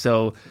not.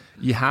 So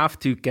you have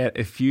to get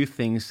a few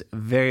things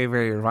very,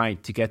 very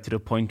right to get to the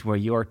point where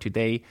you are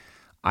today.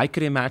 I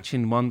could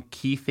imagine one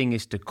key thing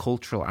is the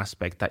cultural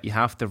aspect, that you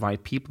have the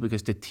right people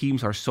because the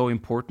teams are so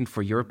important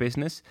for your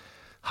business.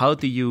 How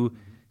do you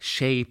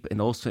shape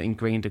and also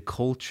ingrain the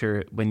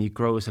culture when you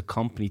grow as a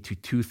company to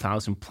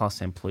 2,000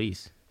 plus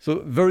employees?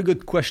 So very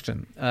good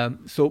question.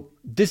 So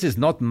this is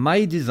not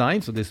my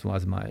design. So this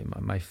was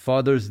my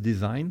father's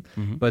design.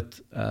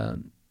 But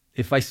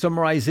if I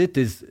summarize it,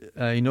 is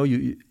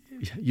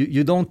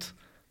you don't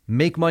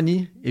make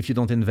money if you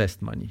don't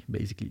invest money,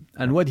 basically.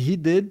 And what he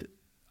did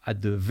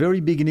at the very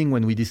beginning,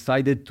 when we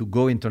decided to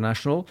go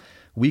international,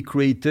 we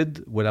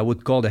created what I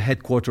would call the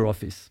headquarter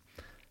office: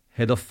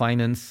 head of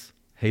finance,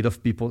 head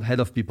of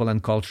people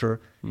and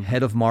culture,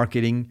 head of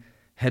marketing,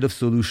 head of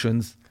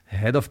solutions,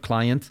 head of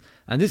clients.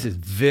 And this is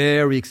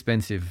very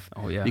expensive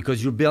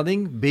because you're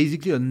building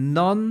basically a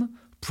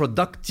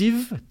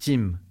non-productive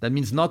team. That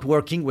means not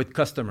working with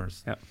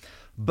customers. Yeah.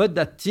 But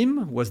that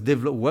team was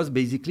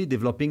basically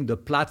developing the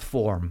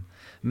platform.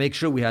 Make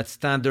sure we had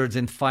standards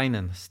in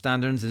finance,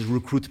 standards in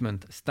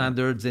recruitment,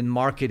 standards in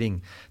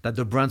marketing, that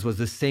the brands was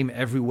the same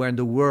everywhere in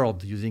the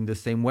world, using the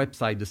same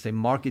website, the same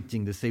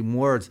marketing, the same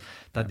words,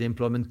 that the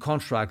employment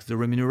contracts, the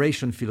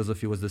remuneration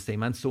philosophy was the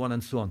same, and so on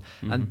and so on.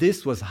 And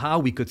this was how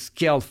we could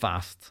scale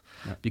fast.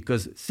 Yeah.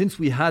 Because since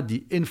we had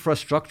the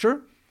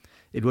infrastructure,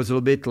 it was a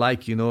little bit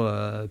like,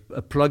 a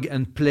plug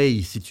and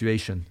play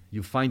situation.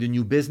 You find a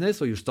new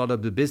business or you start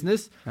up the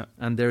business,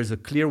 and there's a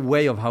clear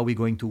way of how we're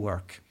going to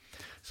work.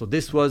 So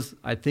this was,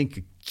 I think,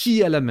 a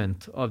key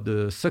element of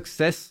the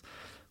success,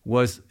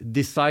 was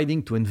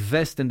deciding to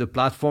invest in the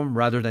platform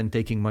rather than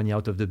taking money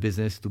out of the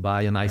business to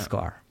buy a nice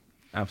car.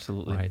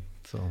 Absolutely. Right.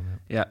 So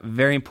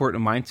very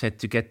important mindset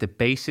to get the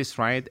basis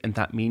right, and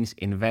that means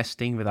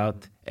investing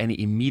without any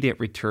immediate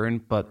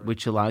return, but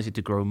which allows you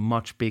to grow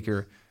much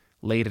bigger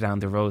later down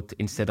the road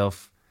instead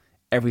of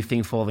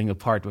everything falling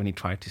apart when you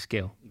try to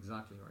scale.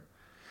 Exactly right.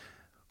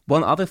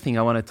 One other thing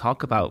I want to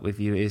talk about with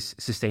you is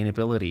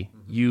sustainability.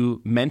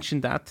 You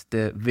mentioned that,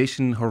 the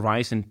Vision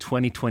Horizon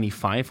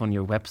 2025 on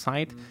your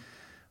website.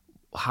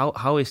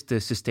 How is the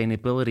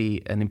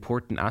sustainability an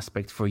important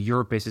aspect for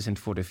your business and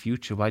for the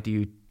future?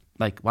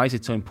 Why is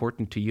it so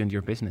important to you and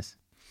your business?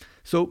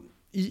 So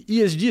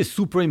ESG is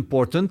super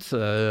important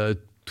to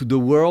the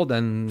world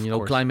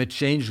and climate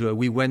change.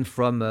 We went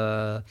from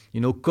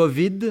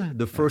COVID,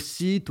 the first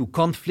C, to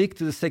conflict,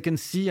 the second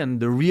C, and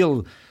the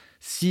real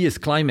C is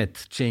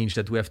climate change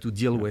that we have to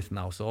deal with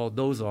now. So all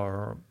those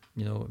are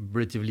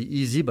relatively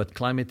easy, but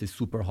climate is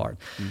super hard.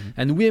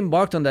 And we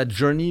embarked on that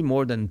journey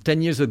more than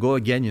 10 years ago.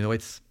 Again,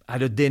 it's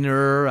at a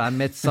dinner, I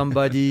met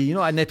somebody,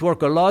 I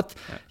network a lot,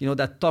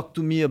 that talked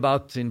to me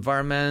about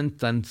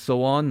environment and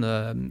so on.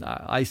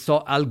 I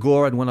saw Al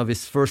Gore at one of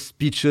his first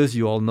speeches.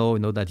 You all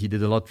know that he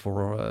did a lot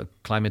for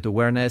climate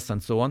awareness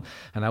and so on.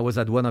 And I was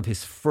at one of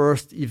his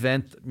first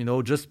events,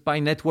 just by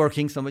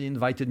networking, somebody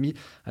invited me.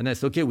 And I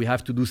said, okay, we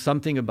have to do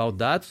something about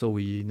that. So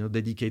we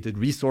dedicated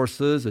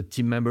resources, a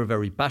team member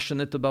very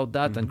passionate about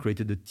that, and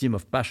created a team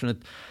of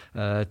passionate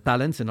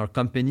talents in our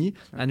company.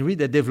 And really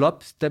they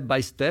developed step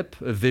by step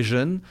a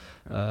vision,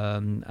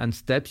 and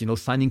steps,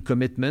 signing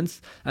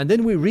commitments. And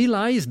then we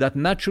realized that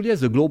naturally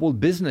as a global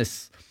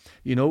business,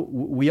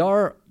 we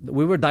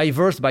were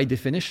diverse by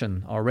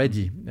definition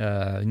already,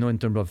 in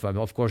terms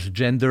of course,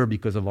 gender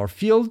because of our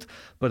field,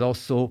 but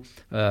also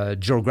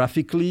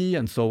geographically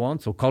and so on.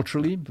 So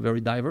culturally,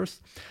 very diverse.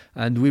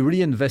 And we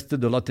really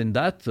invested a lot in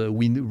that.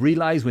 We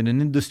realized we're in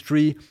an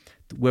industry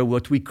where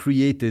what we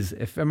create is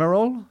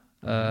ephemeral,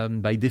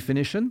 by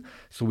definition.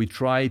 So we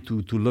try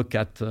to look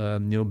at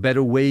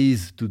better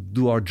ways to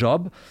do our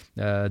job.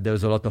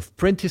 There's a lot of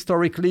print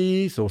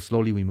historically, so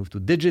slowly we moved to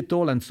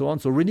digital and so on.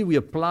 So really we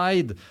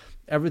applied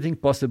everything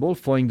possible,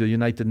 following the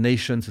United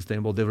Nations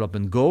Sustainable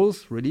Development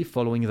Goals, really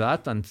following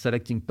that and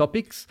selecting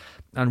topics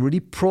and really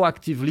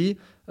proactively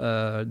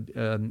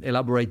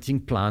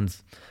elaborating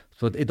plans.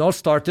 So it all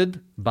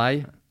started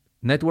by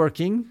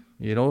networking,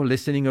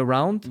 listening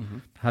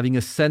around, having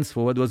a sense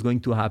for what was going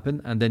to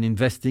happen, and then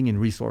investing in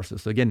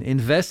resources. So again,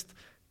 invest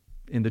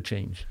in the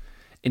change.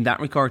 In that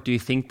regard, do you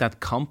think that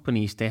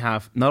companies, they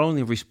have not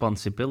only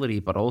responsibility,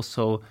 but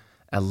also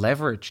a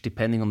leverage,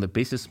 depending on the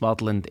business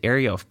model and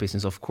area of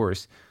business, of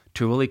course,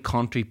 to really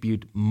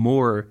contribute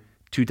more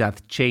to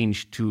that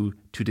change, to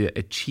the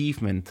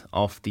achievement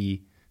of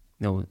the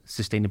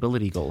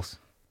sustainability goals?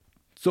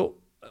 So,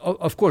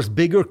 of course,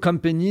 bigger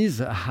companies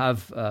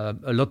have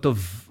a lot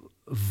of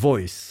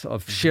voice,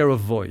 of share of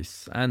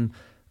voice. And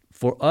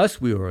For us,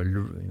 we're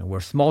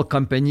a small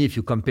company if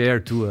you compare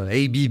to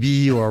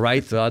ABB or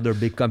other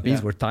big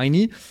companies. We're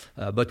tiny,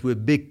 but we're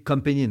a big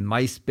company in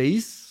my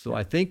space. So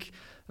I think,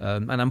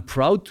 and I'm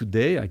proud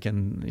today, I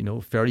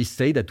can fairly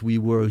say that we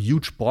were a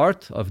huge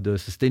part of the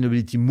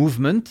sustainability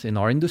movement in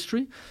our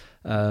industry,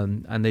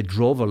 and they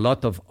drove a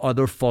lot of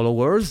other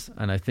followers.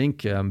 And I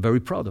think I'm very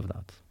proud of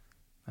that.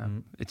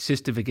 It's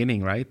just the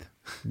beginning, right?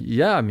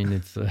 Yeah, I mean,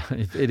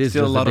 it is still just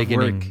a lot the of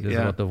beginning. work. There's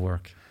a lot of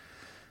work.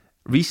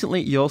 Recently,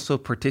 you also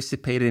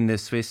participated in the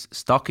Swiss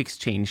Stock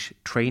Exchange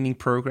training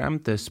program,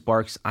 the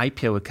Sparks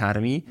IPO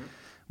Academy,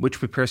 which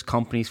prepares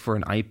companies for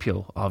an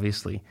IPO,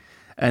 obviously.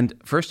 And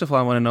first of all,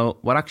 I want to know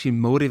what actually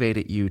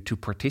motivated you to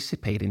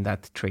participate in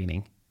that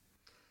training.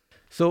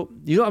 So,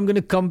 I'm going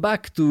to come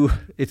back to,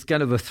 it's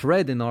kind of a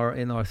thread in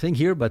our thing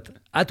here, but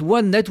at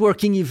one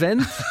networking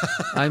event,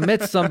 I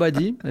met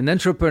somebody, an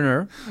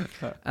entrepreneur,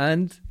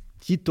 and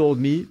he told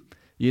me,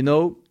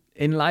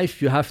 in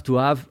life, you have to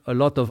have a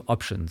lot of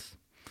options.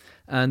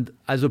 And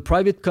as a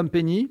private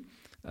company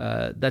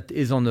that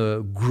is on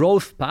a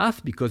growth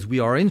path because we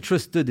are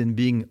interested in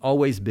being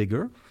always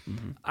bigger,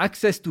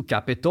 access to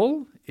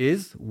capital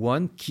is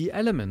one key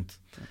element.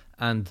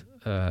 And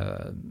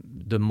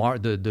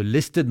the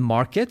listed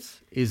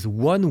markets is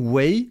one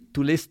way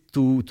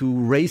to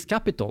raise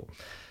capital.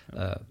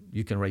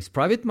 You can raise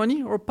private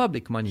money or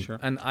public money. Sure.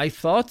 And I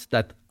thought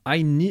that I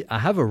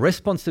have a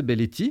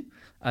responsibility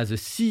as a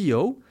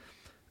CEO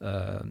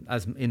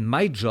as in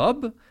my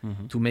job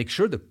to make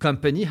sure the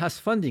company has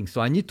funding. So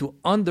I need to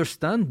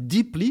understand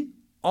deeply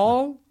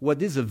all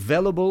what is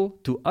available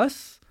to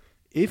us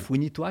if we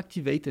need to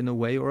activate in a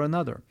way or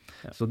another.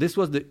 Yeah. So this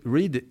was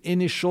really the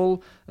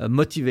initial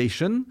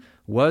motivation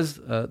was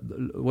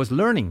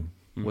learning.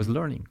 Was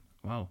learning.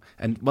 Wow.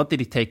 And what did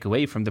you take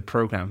away from the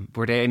program?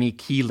 Were there any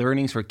key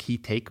learnings or key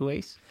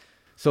takeaways?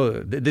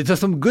 So there's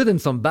some good and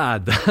some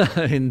bad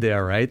in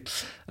there, right?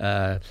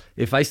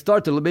 If I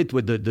start a little bit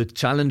with the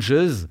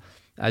challenges,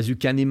 as you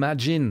can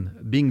imagine,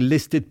 being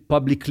listed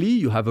publicly,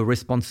 you have a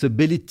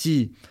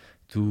responsibility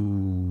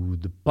to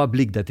the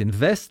public that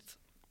invest.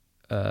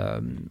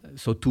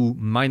 So to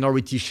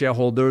minority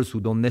shareholders who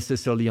don't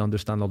necessarily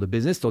understand all the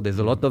business. So there's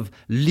a lot of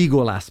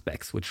legal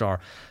aspects which are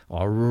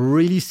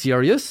really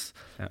serious,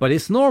 but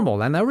it's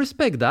normal. And I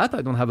respect that.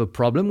 I don't have a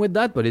problem with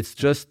that, but it's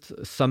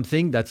just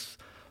something that's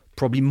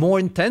probably more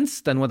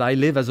intense than what I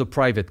live as a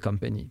private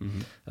company.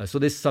 So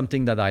this is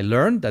something that I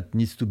learned that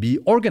needs to be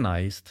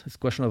organized. It's a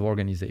question of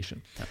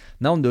organization. Yeah.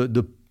 Now,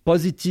 the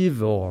positive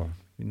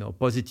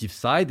positive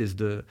side is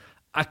the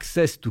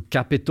access to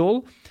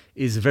capital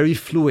is very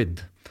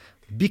fluid.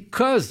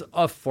 Because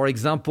of, for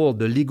example,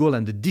 the legal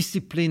and the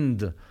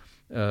disciplined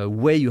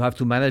way you have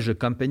to manage a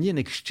company, in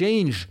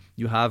exchange,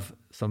 you have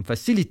some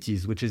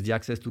facilities, which is the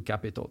access to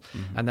capital.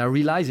 And I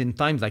realized in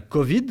times like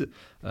COVID,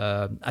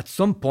 at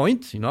some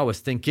point, I was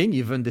thinking,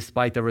 even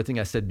despite everything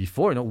I said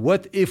before,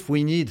 what if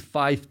we need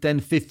 5, 10,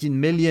 15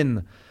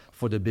 million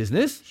for the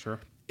business? Sure.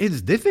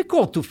 It's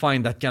difficult to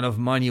find that kind of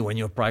money when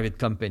you're a private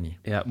company.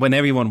 Yeah, when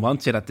everyone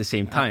wants it at the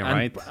same time,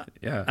 right?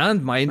 Yeah.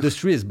 And my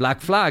industry is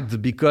black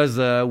flagged because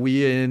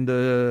we're in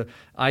the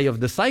eye of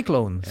the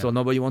cyclone. So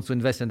nobody wants to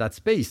invest in that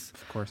space.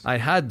 Of course.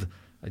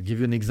 I'll give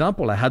you an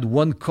example. I had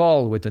one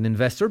call with an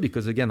investor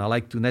because, again, I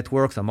like to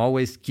network. I'm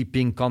always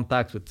keeping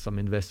contact with some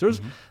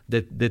investors.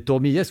 They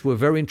told me, yes, we're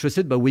very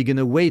interested, but we're going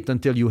to wait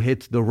until you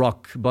hit the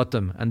rock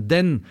bottom, and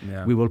then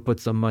we will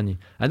put some money.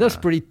 And that's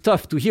pretty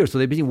tough to hear. So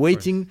they've been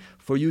waiting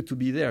for you to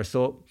be there.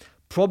 So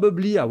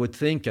probably I would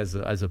think as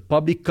a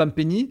public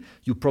company,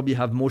 you probably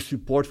have more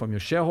support from your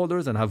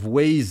shareholders and have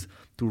ways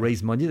to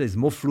raise money that is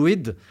more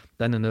fluid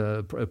than in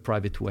a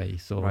private way.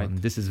 So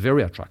this is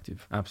very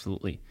attractive.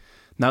 Absolutely.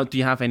 Now, do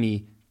you have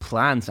any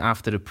plans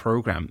after the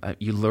program?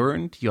 You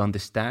learned, you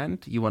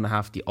understand, you want to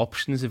have the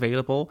options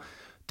available.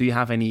 Do you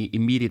have any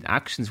immediate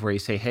actions where you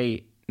say,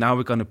 hey, now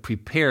we're going to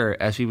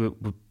prepare as we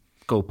would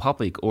go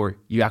public, or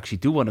you actually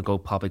do want to go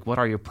public? What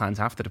are your plans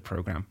after the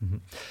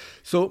program?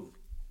 So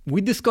we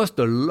discussed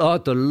a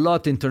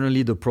lot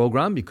internally the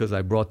program because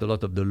I brought a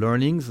lot of the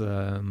learnings.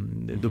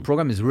 The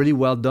program is really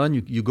well done.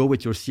 You go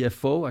with your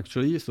CFO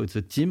actually, so it's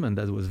a team, and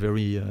that was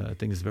I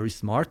think it's very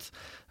smart.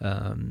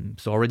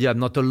 So already I'm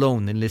not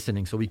alone in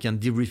listening, so we can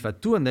debrief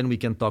at 2 and then we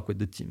can talk with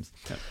the teams.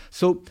 Okay.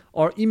 So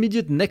our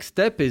immediate next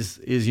step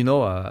is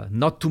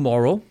not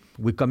tomorrow.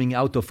 We're coming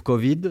out of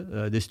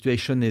COVID. The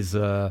situation is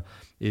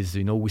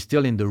we're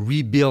still in the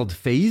rebuild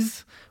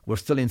phase. We're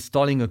still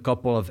installing a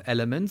couple of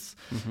elements,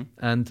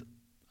 and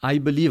I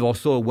believe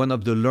also one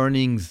of the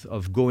learnings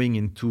of going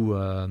into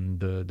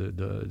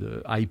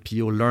the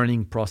IPO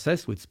learning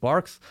process with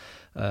Sparks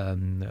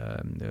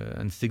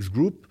and Six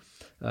Group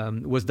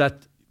was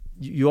that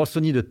you also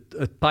need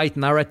a tight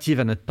narrative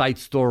and a tight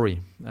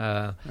story.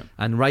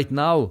 And right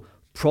now,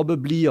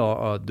 probably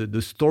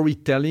the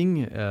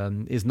storytelling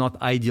is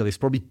not ideal. It's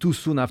probably too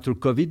soon after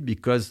COVID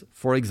because,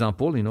 for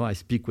example, I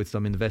speak with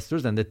some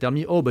investors and they tell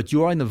me, oh, but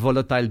you are in a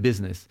volatile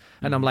business.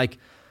 And I'm like,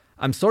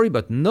 I'm sorry,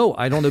 but no,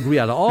 I don't agree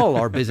at all.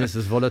 Our business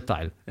is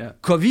volatile. Yeah.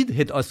 COVID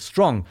hit us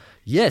strong.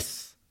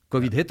 Yes,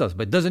 COVID hit us,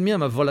 but it doesn't mean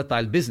I'm a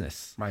volatile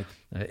business. Right.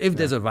 If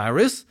there's a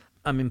virus,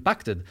 I'm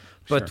impacted.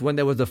 But Sure. when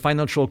there was the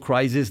financial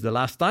crisis the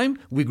last time,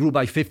 we grew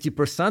by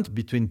 50%.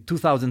 Between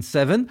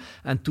 2007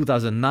 and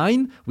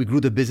 2009, we grew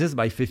the business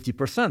by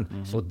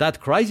 50%. So that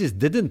crisis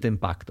didn't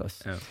impact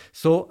us. Yeah.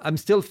 So I'm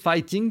still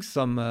fighting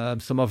some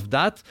of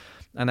that,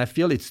 and I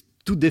feel it's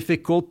too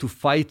difficult to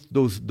fight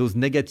those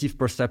negative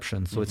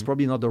perceptions. So it's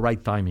probably not the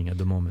right timing at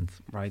the moment.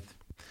 Right.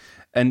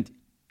 And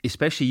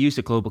especially you as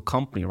a global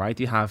company, right?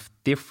 You have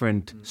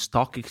different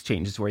stock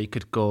exchanges where you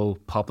could go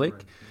public.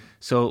 Right.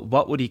 So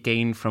what would you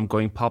gain from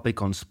going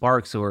public on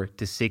Sparks or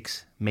the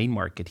SIX main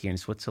market here in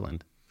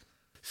Switzerland?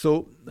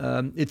 So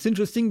it's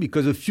interesting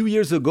because a few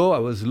years ago, I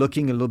was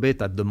looking a little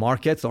bit at the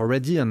markets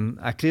already, and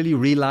I clearly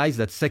realized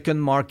that second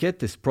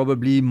market is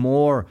probably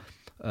more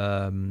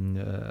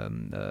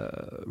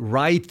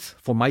right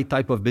for my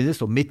type of business,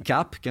 so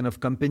mid-cap kind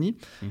of company.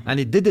 And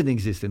it didn't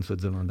exist in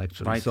Switzerland,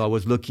 actually. Right. So I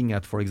was looking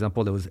at, for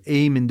example, there was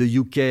AIM in the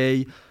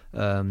UK.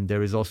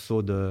 There is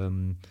also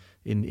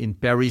in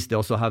Paris, they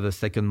also have a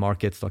second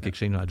market stock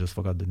exchange. I just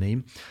forgot the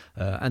name.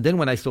 And then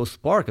when I saw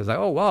Spark, I was like,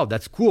 oh, wow,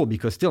 that's cool,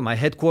 because still my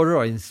headquarters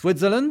are in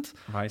Switzerland.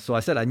 Right. So I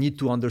said, I need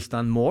to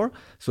understand more.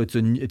 So it's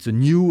a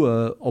new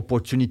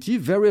opportunity,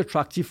 very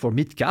attractive for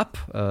mid-cap,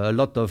 a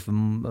lot of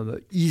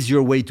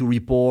easier way to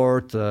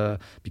report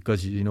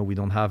because, we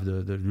don't have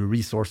the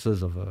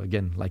resources of,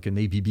 again, like an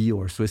ABB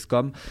or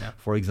Swisscom,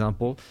 for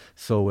example.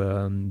 So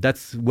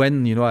that's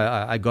when,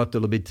 I got a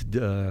little bit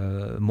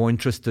more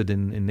interested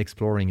in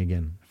exploring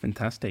again.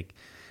 Fantastic.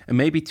 And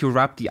maybe to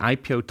wrap the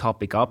IPO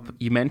topic up,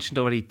 you mentioned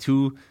already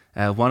two,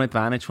 one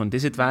advantage, one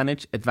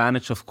disadvantage.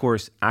 Advantage, of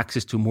course,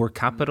 access to more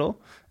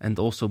capital and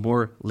also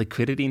more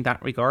liquidity in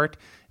that regard.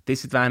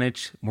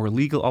 Disadvantage, more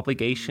legal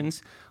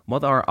obligations.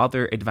 What are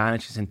other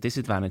advantages and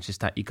disadvantages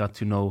that you got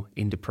to know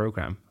in the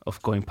program of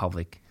going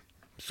public?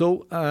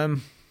 So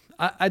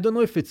I don't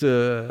know if it's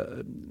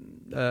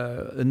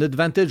an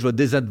advantage or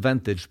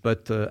disadvantage,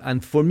 but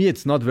and for me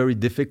it's not very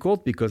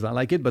difficult because I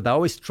like it. But I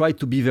always try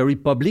to be very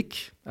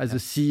public as a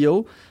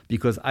CEO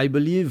because I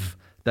believe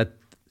that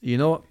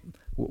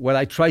what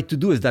I try to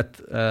do is that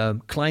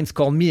clients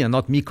call me and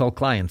not me call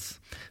clients.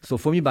 So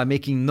for me, by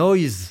making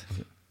noise,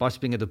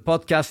 participating at a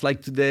podcast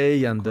like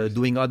today, and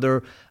doing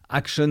other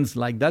actions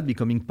like that,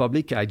 becoming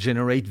public, I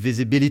generate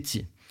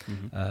visibility.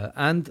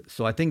 And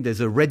so I think there's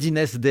a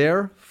readiness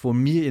there for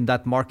me in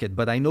that market.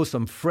 But I know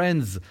some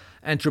friends,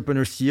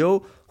 entrepreneur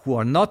CEO, who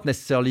are not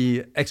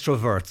necessarily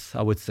extroverts,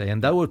 I would say.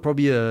 And that would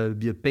probably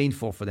be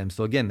painful for them.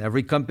 So again,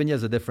 every company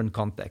has a different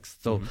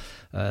context. So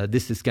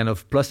this is kind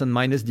of plus and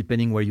minus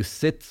depending where you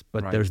sit.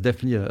 But there's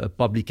definitely a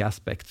public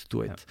aspect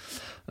to it.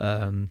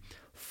 Yeah.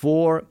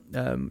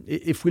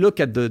 If we look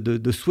at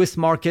the Swiss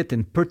market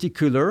in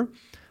particular,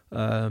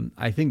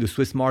 I think the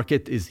Swiss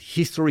market is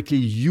historically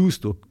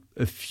used to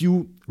a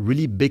few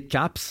really big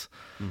caps.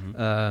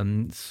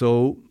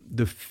 So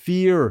the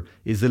fear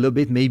is a little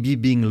bit maybe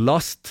being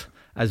lost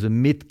as a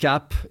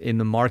mid-cap in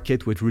a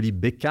market with really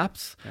big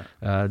caps.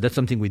 That's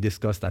something we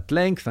discussed at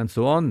length and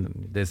so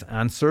on. There's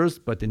answers,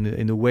 but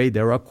in a way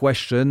there are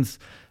questions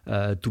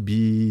to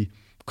be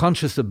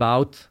conscious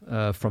about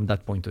from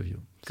that point of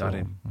view. Got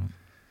it.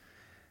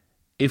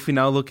 If we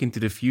now look into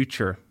the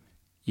future,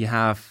 you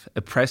have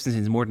a presence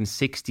in more than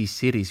 60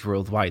 cities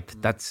worldwide.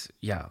 That's,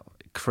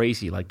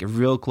 crazy, like a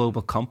real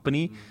global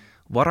company.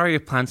 What are your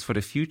plans for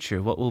the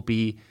future? What will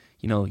be,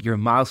 your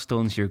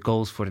milestones, your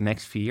goals for the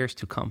next few years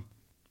to come?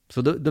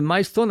 So the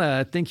milestone,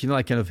 I think,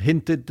 I kind of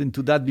hinted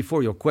into that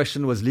before. Your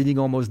question was leading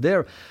almost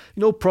there.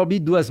 Probably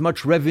do as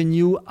much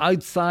revenue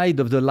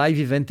outside of the live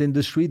event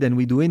industry than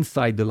we do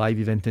inside the live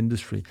event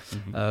industry.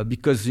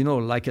 Because,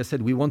 like I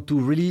said,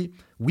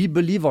 we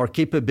believe our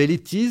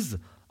capabilities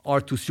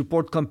are to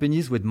support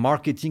companies with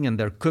marketing and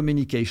their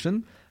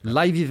communication.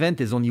 Live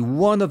event is only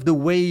one of the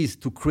ways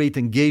to create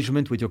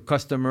engagement with your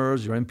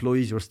customers, your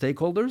employees, your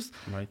stakeholders.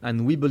 Right.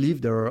 And we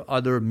believe there are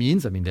other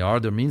means. There are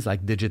other means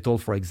like digital,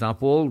 for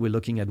example. We're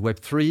looking at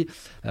Web3.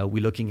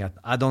 We're looking at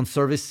add-on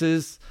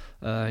services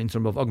in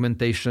terms of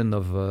augmentation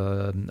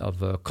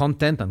of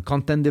content and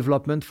content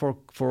development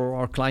for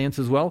our clients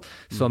as well.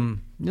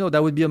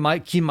 That would be a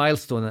key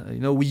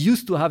milestone. We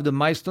used to have the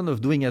milestone of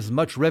doing as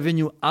much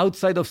revenue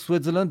outside of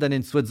Switzerland than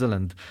in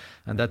Switzerland.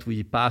 And that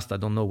we passed, I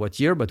don't know what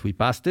year, but we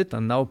passed it.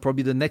 And now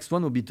probably the next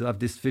one will be to have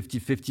this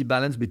 50-50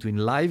 balance between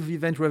live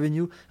event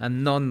revenue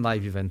and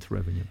non-live event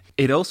revenue.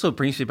 It also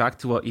brings you back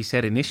to what you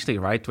said initially,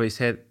 right? Where you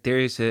said there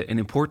is an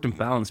important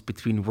balance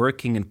between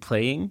working and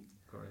playing.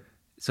 Correct.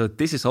 So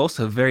this is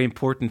also a very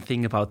important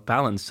thing about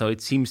balance. So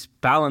it seems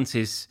balance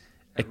is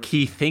a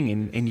key thing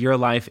in your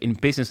life, in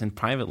business and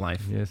private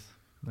life. Yes,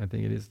 I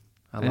think it is.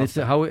 And it's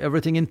how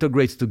everything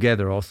integrates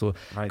together also.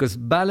 Because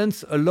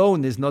balance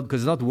alone is not,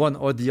 because it's not one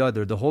or the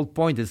other. The whole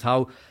point is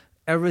how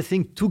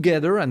everything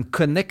together and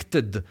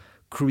connected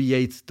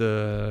creates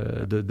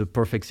the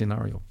perfect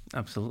scenario.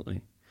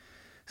 Absolutely.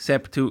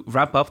 Seb, to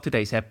wrap up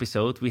today's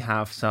episode, we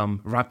have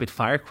some rapid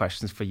fire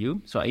questions for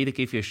you. So I either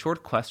give you a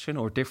short question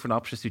or different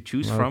options to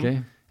choose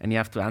from. and you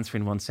have to answer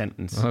in one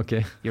sentence.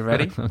 Okay. You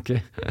ready?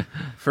 Okay.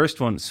 First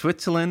one,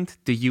 Switzerland,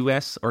 the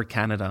US, or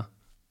Canada?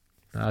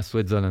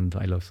 Switzerland.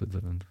 I love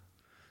Switzerland.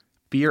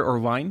 Beer or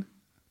wine?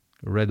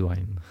 Red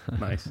wine.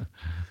 Nice.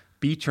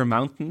 Beach or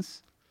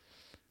mountains?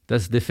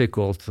 That's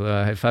difficult.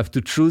 If I have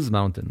to choose,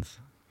 mountains.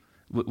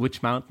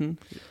 Which mountain,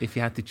 if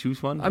you had to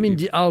choose one? I mean,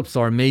 the Alps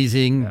are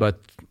amazing, but,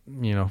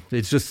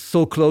 it's just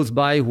so close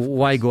by.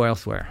 Why go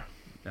elsewhere?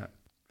 Yeah.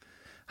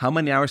 How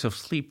many hours of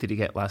sleep did you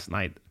get last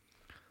night?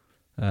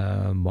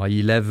 By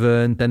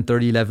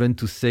 10:30, 11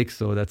 to 6.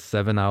 So that's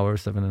 7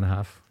 hours,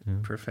 7.5. Yeah.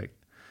 Perfect.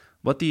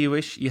 What do you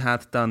wish you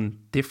had done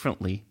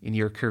differently in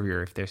your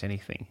career, if there's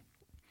anything?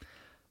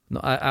 No,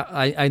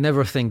 I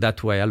never think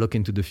that way. I look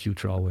into the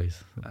future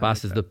always. The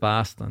past is the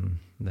past, and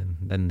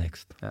then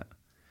next. Yeah.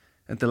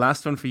 And the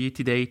last one for you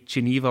today,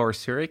 Geneva or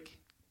Zurich?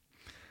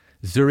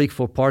 Zurich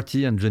for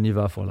party and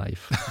Geneva for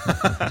life.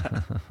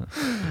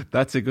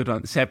 That's a good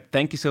one. Sepp,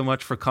 thank you so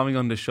much for coming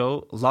on the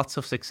show. Lots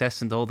of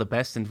success and all the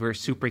best. And we're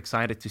super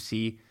excited to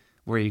see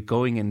where you're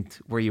going and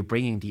where you're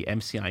bringing the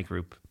MCI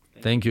group.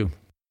 Thank you.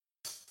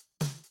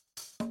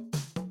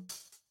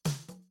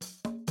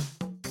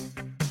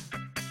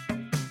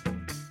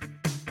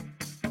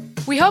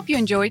 We hope you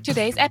enjoyed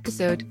today's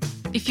episode.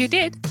 If you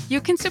did, you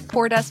can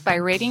support us by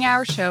rating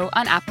our show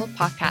on Apple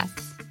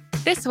Podcasts.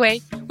 This way,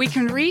 we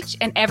can reach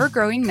an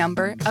ever-growing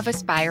number of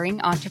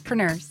aspiring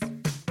entrepreneurs.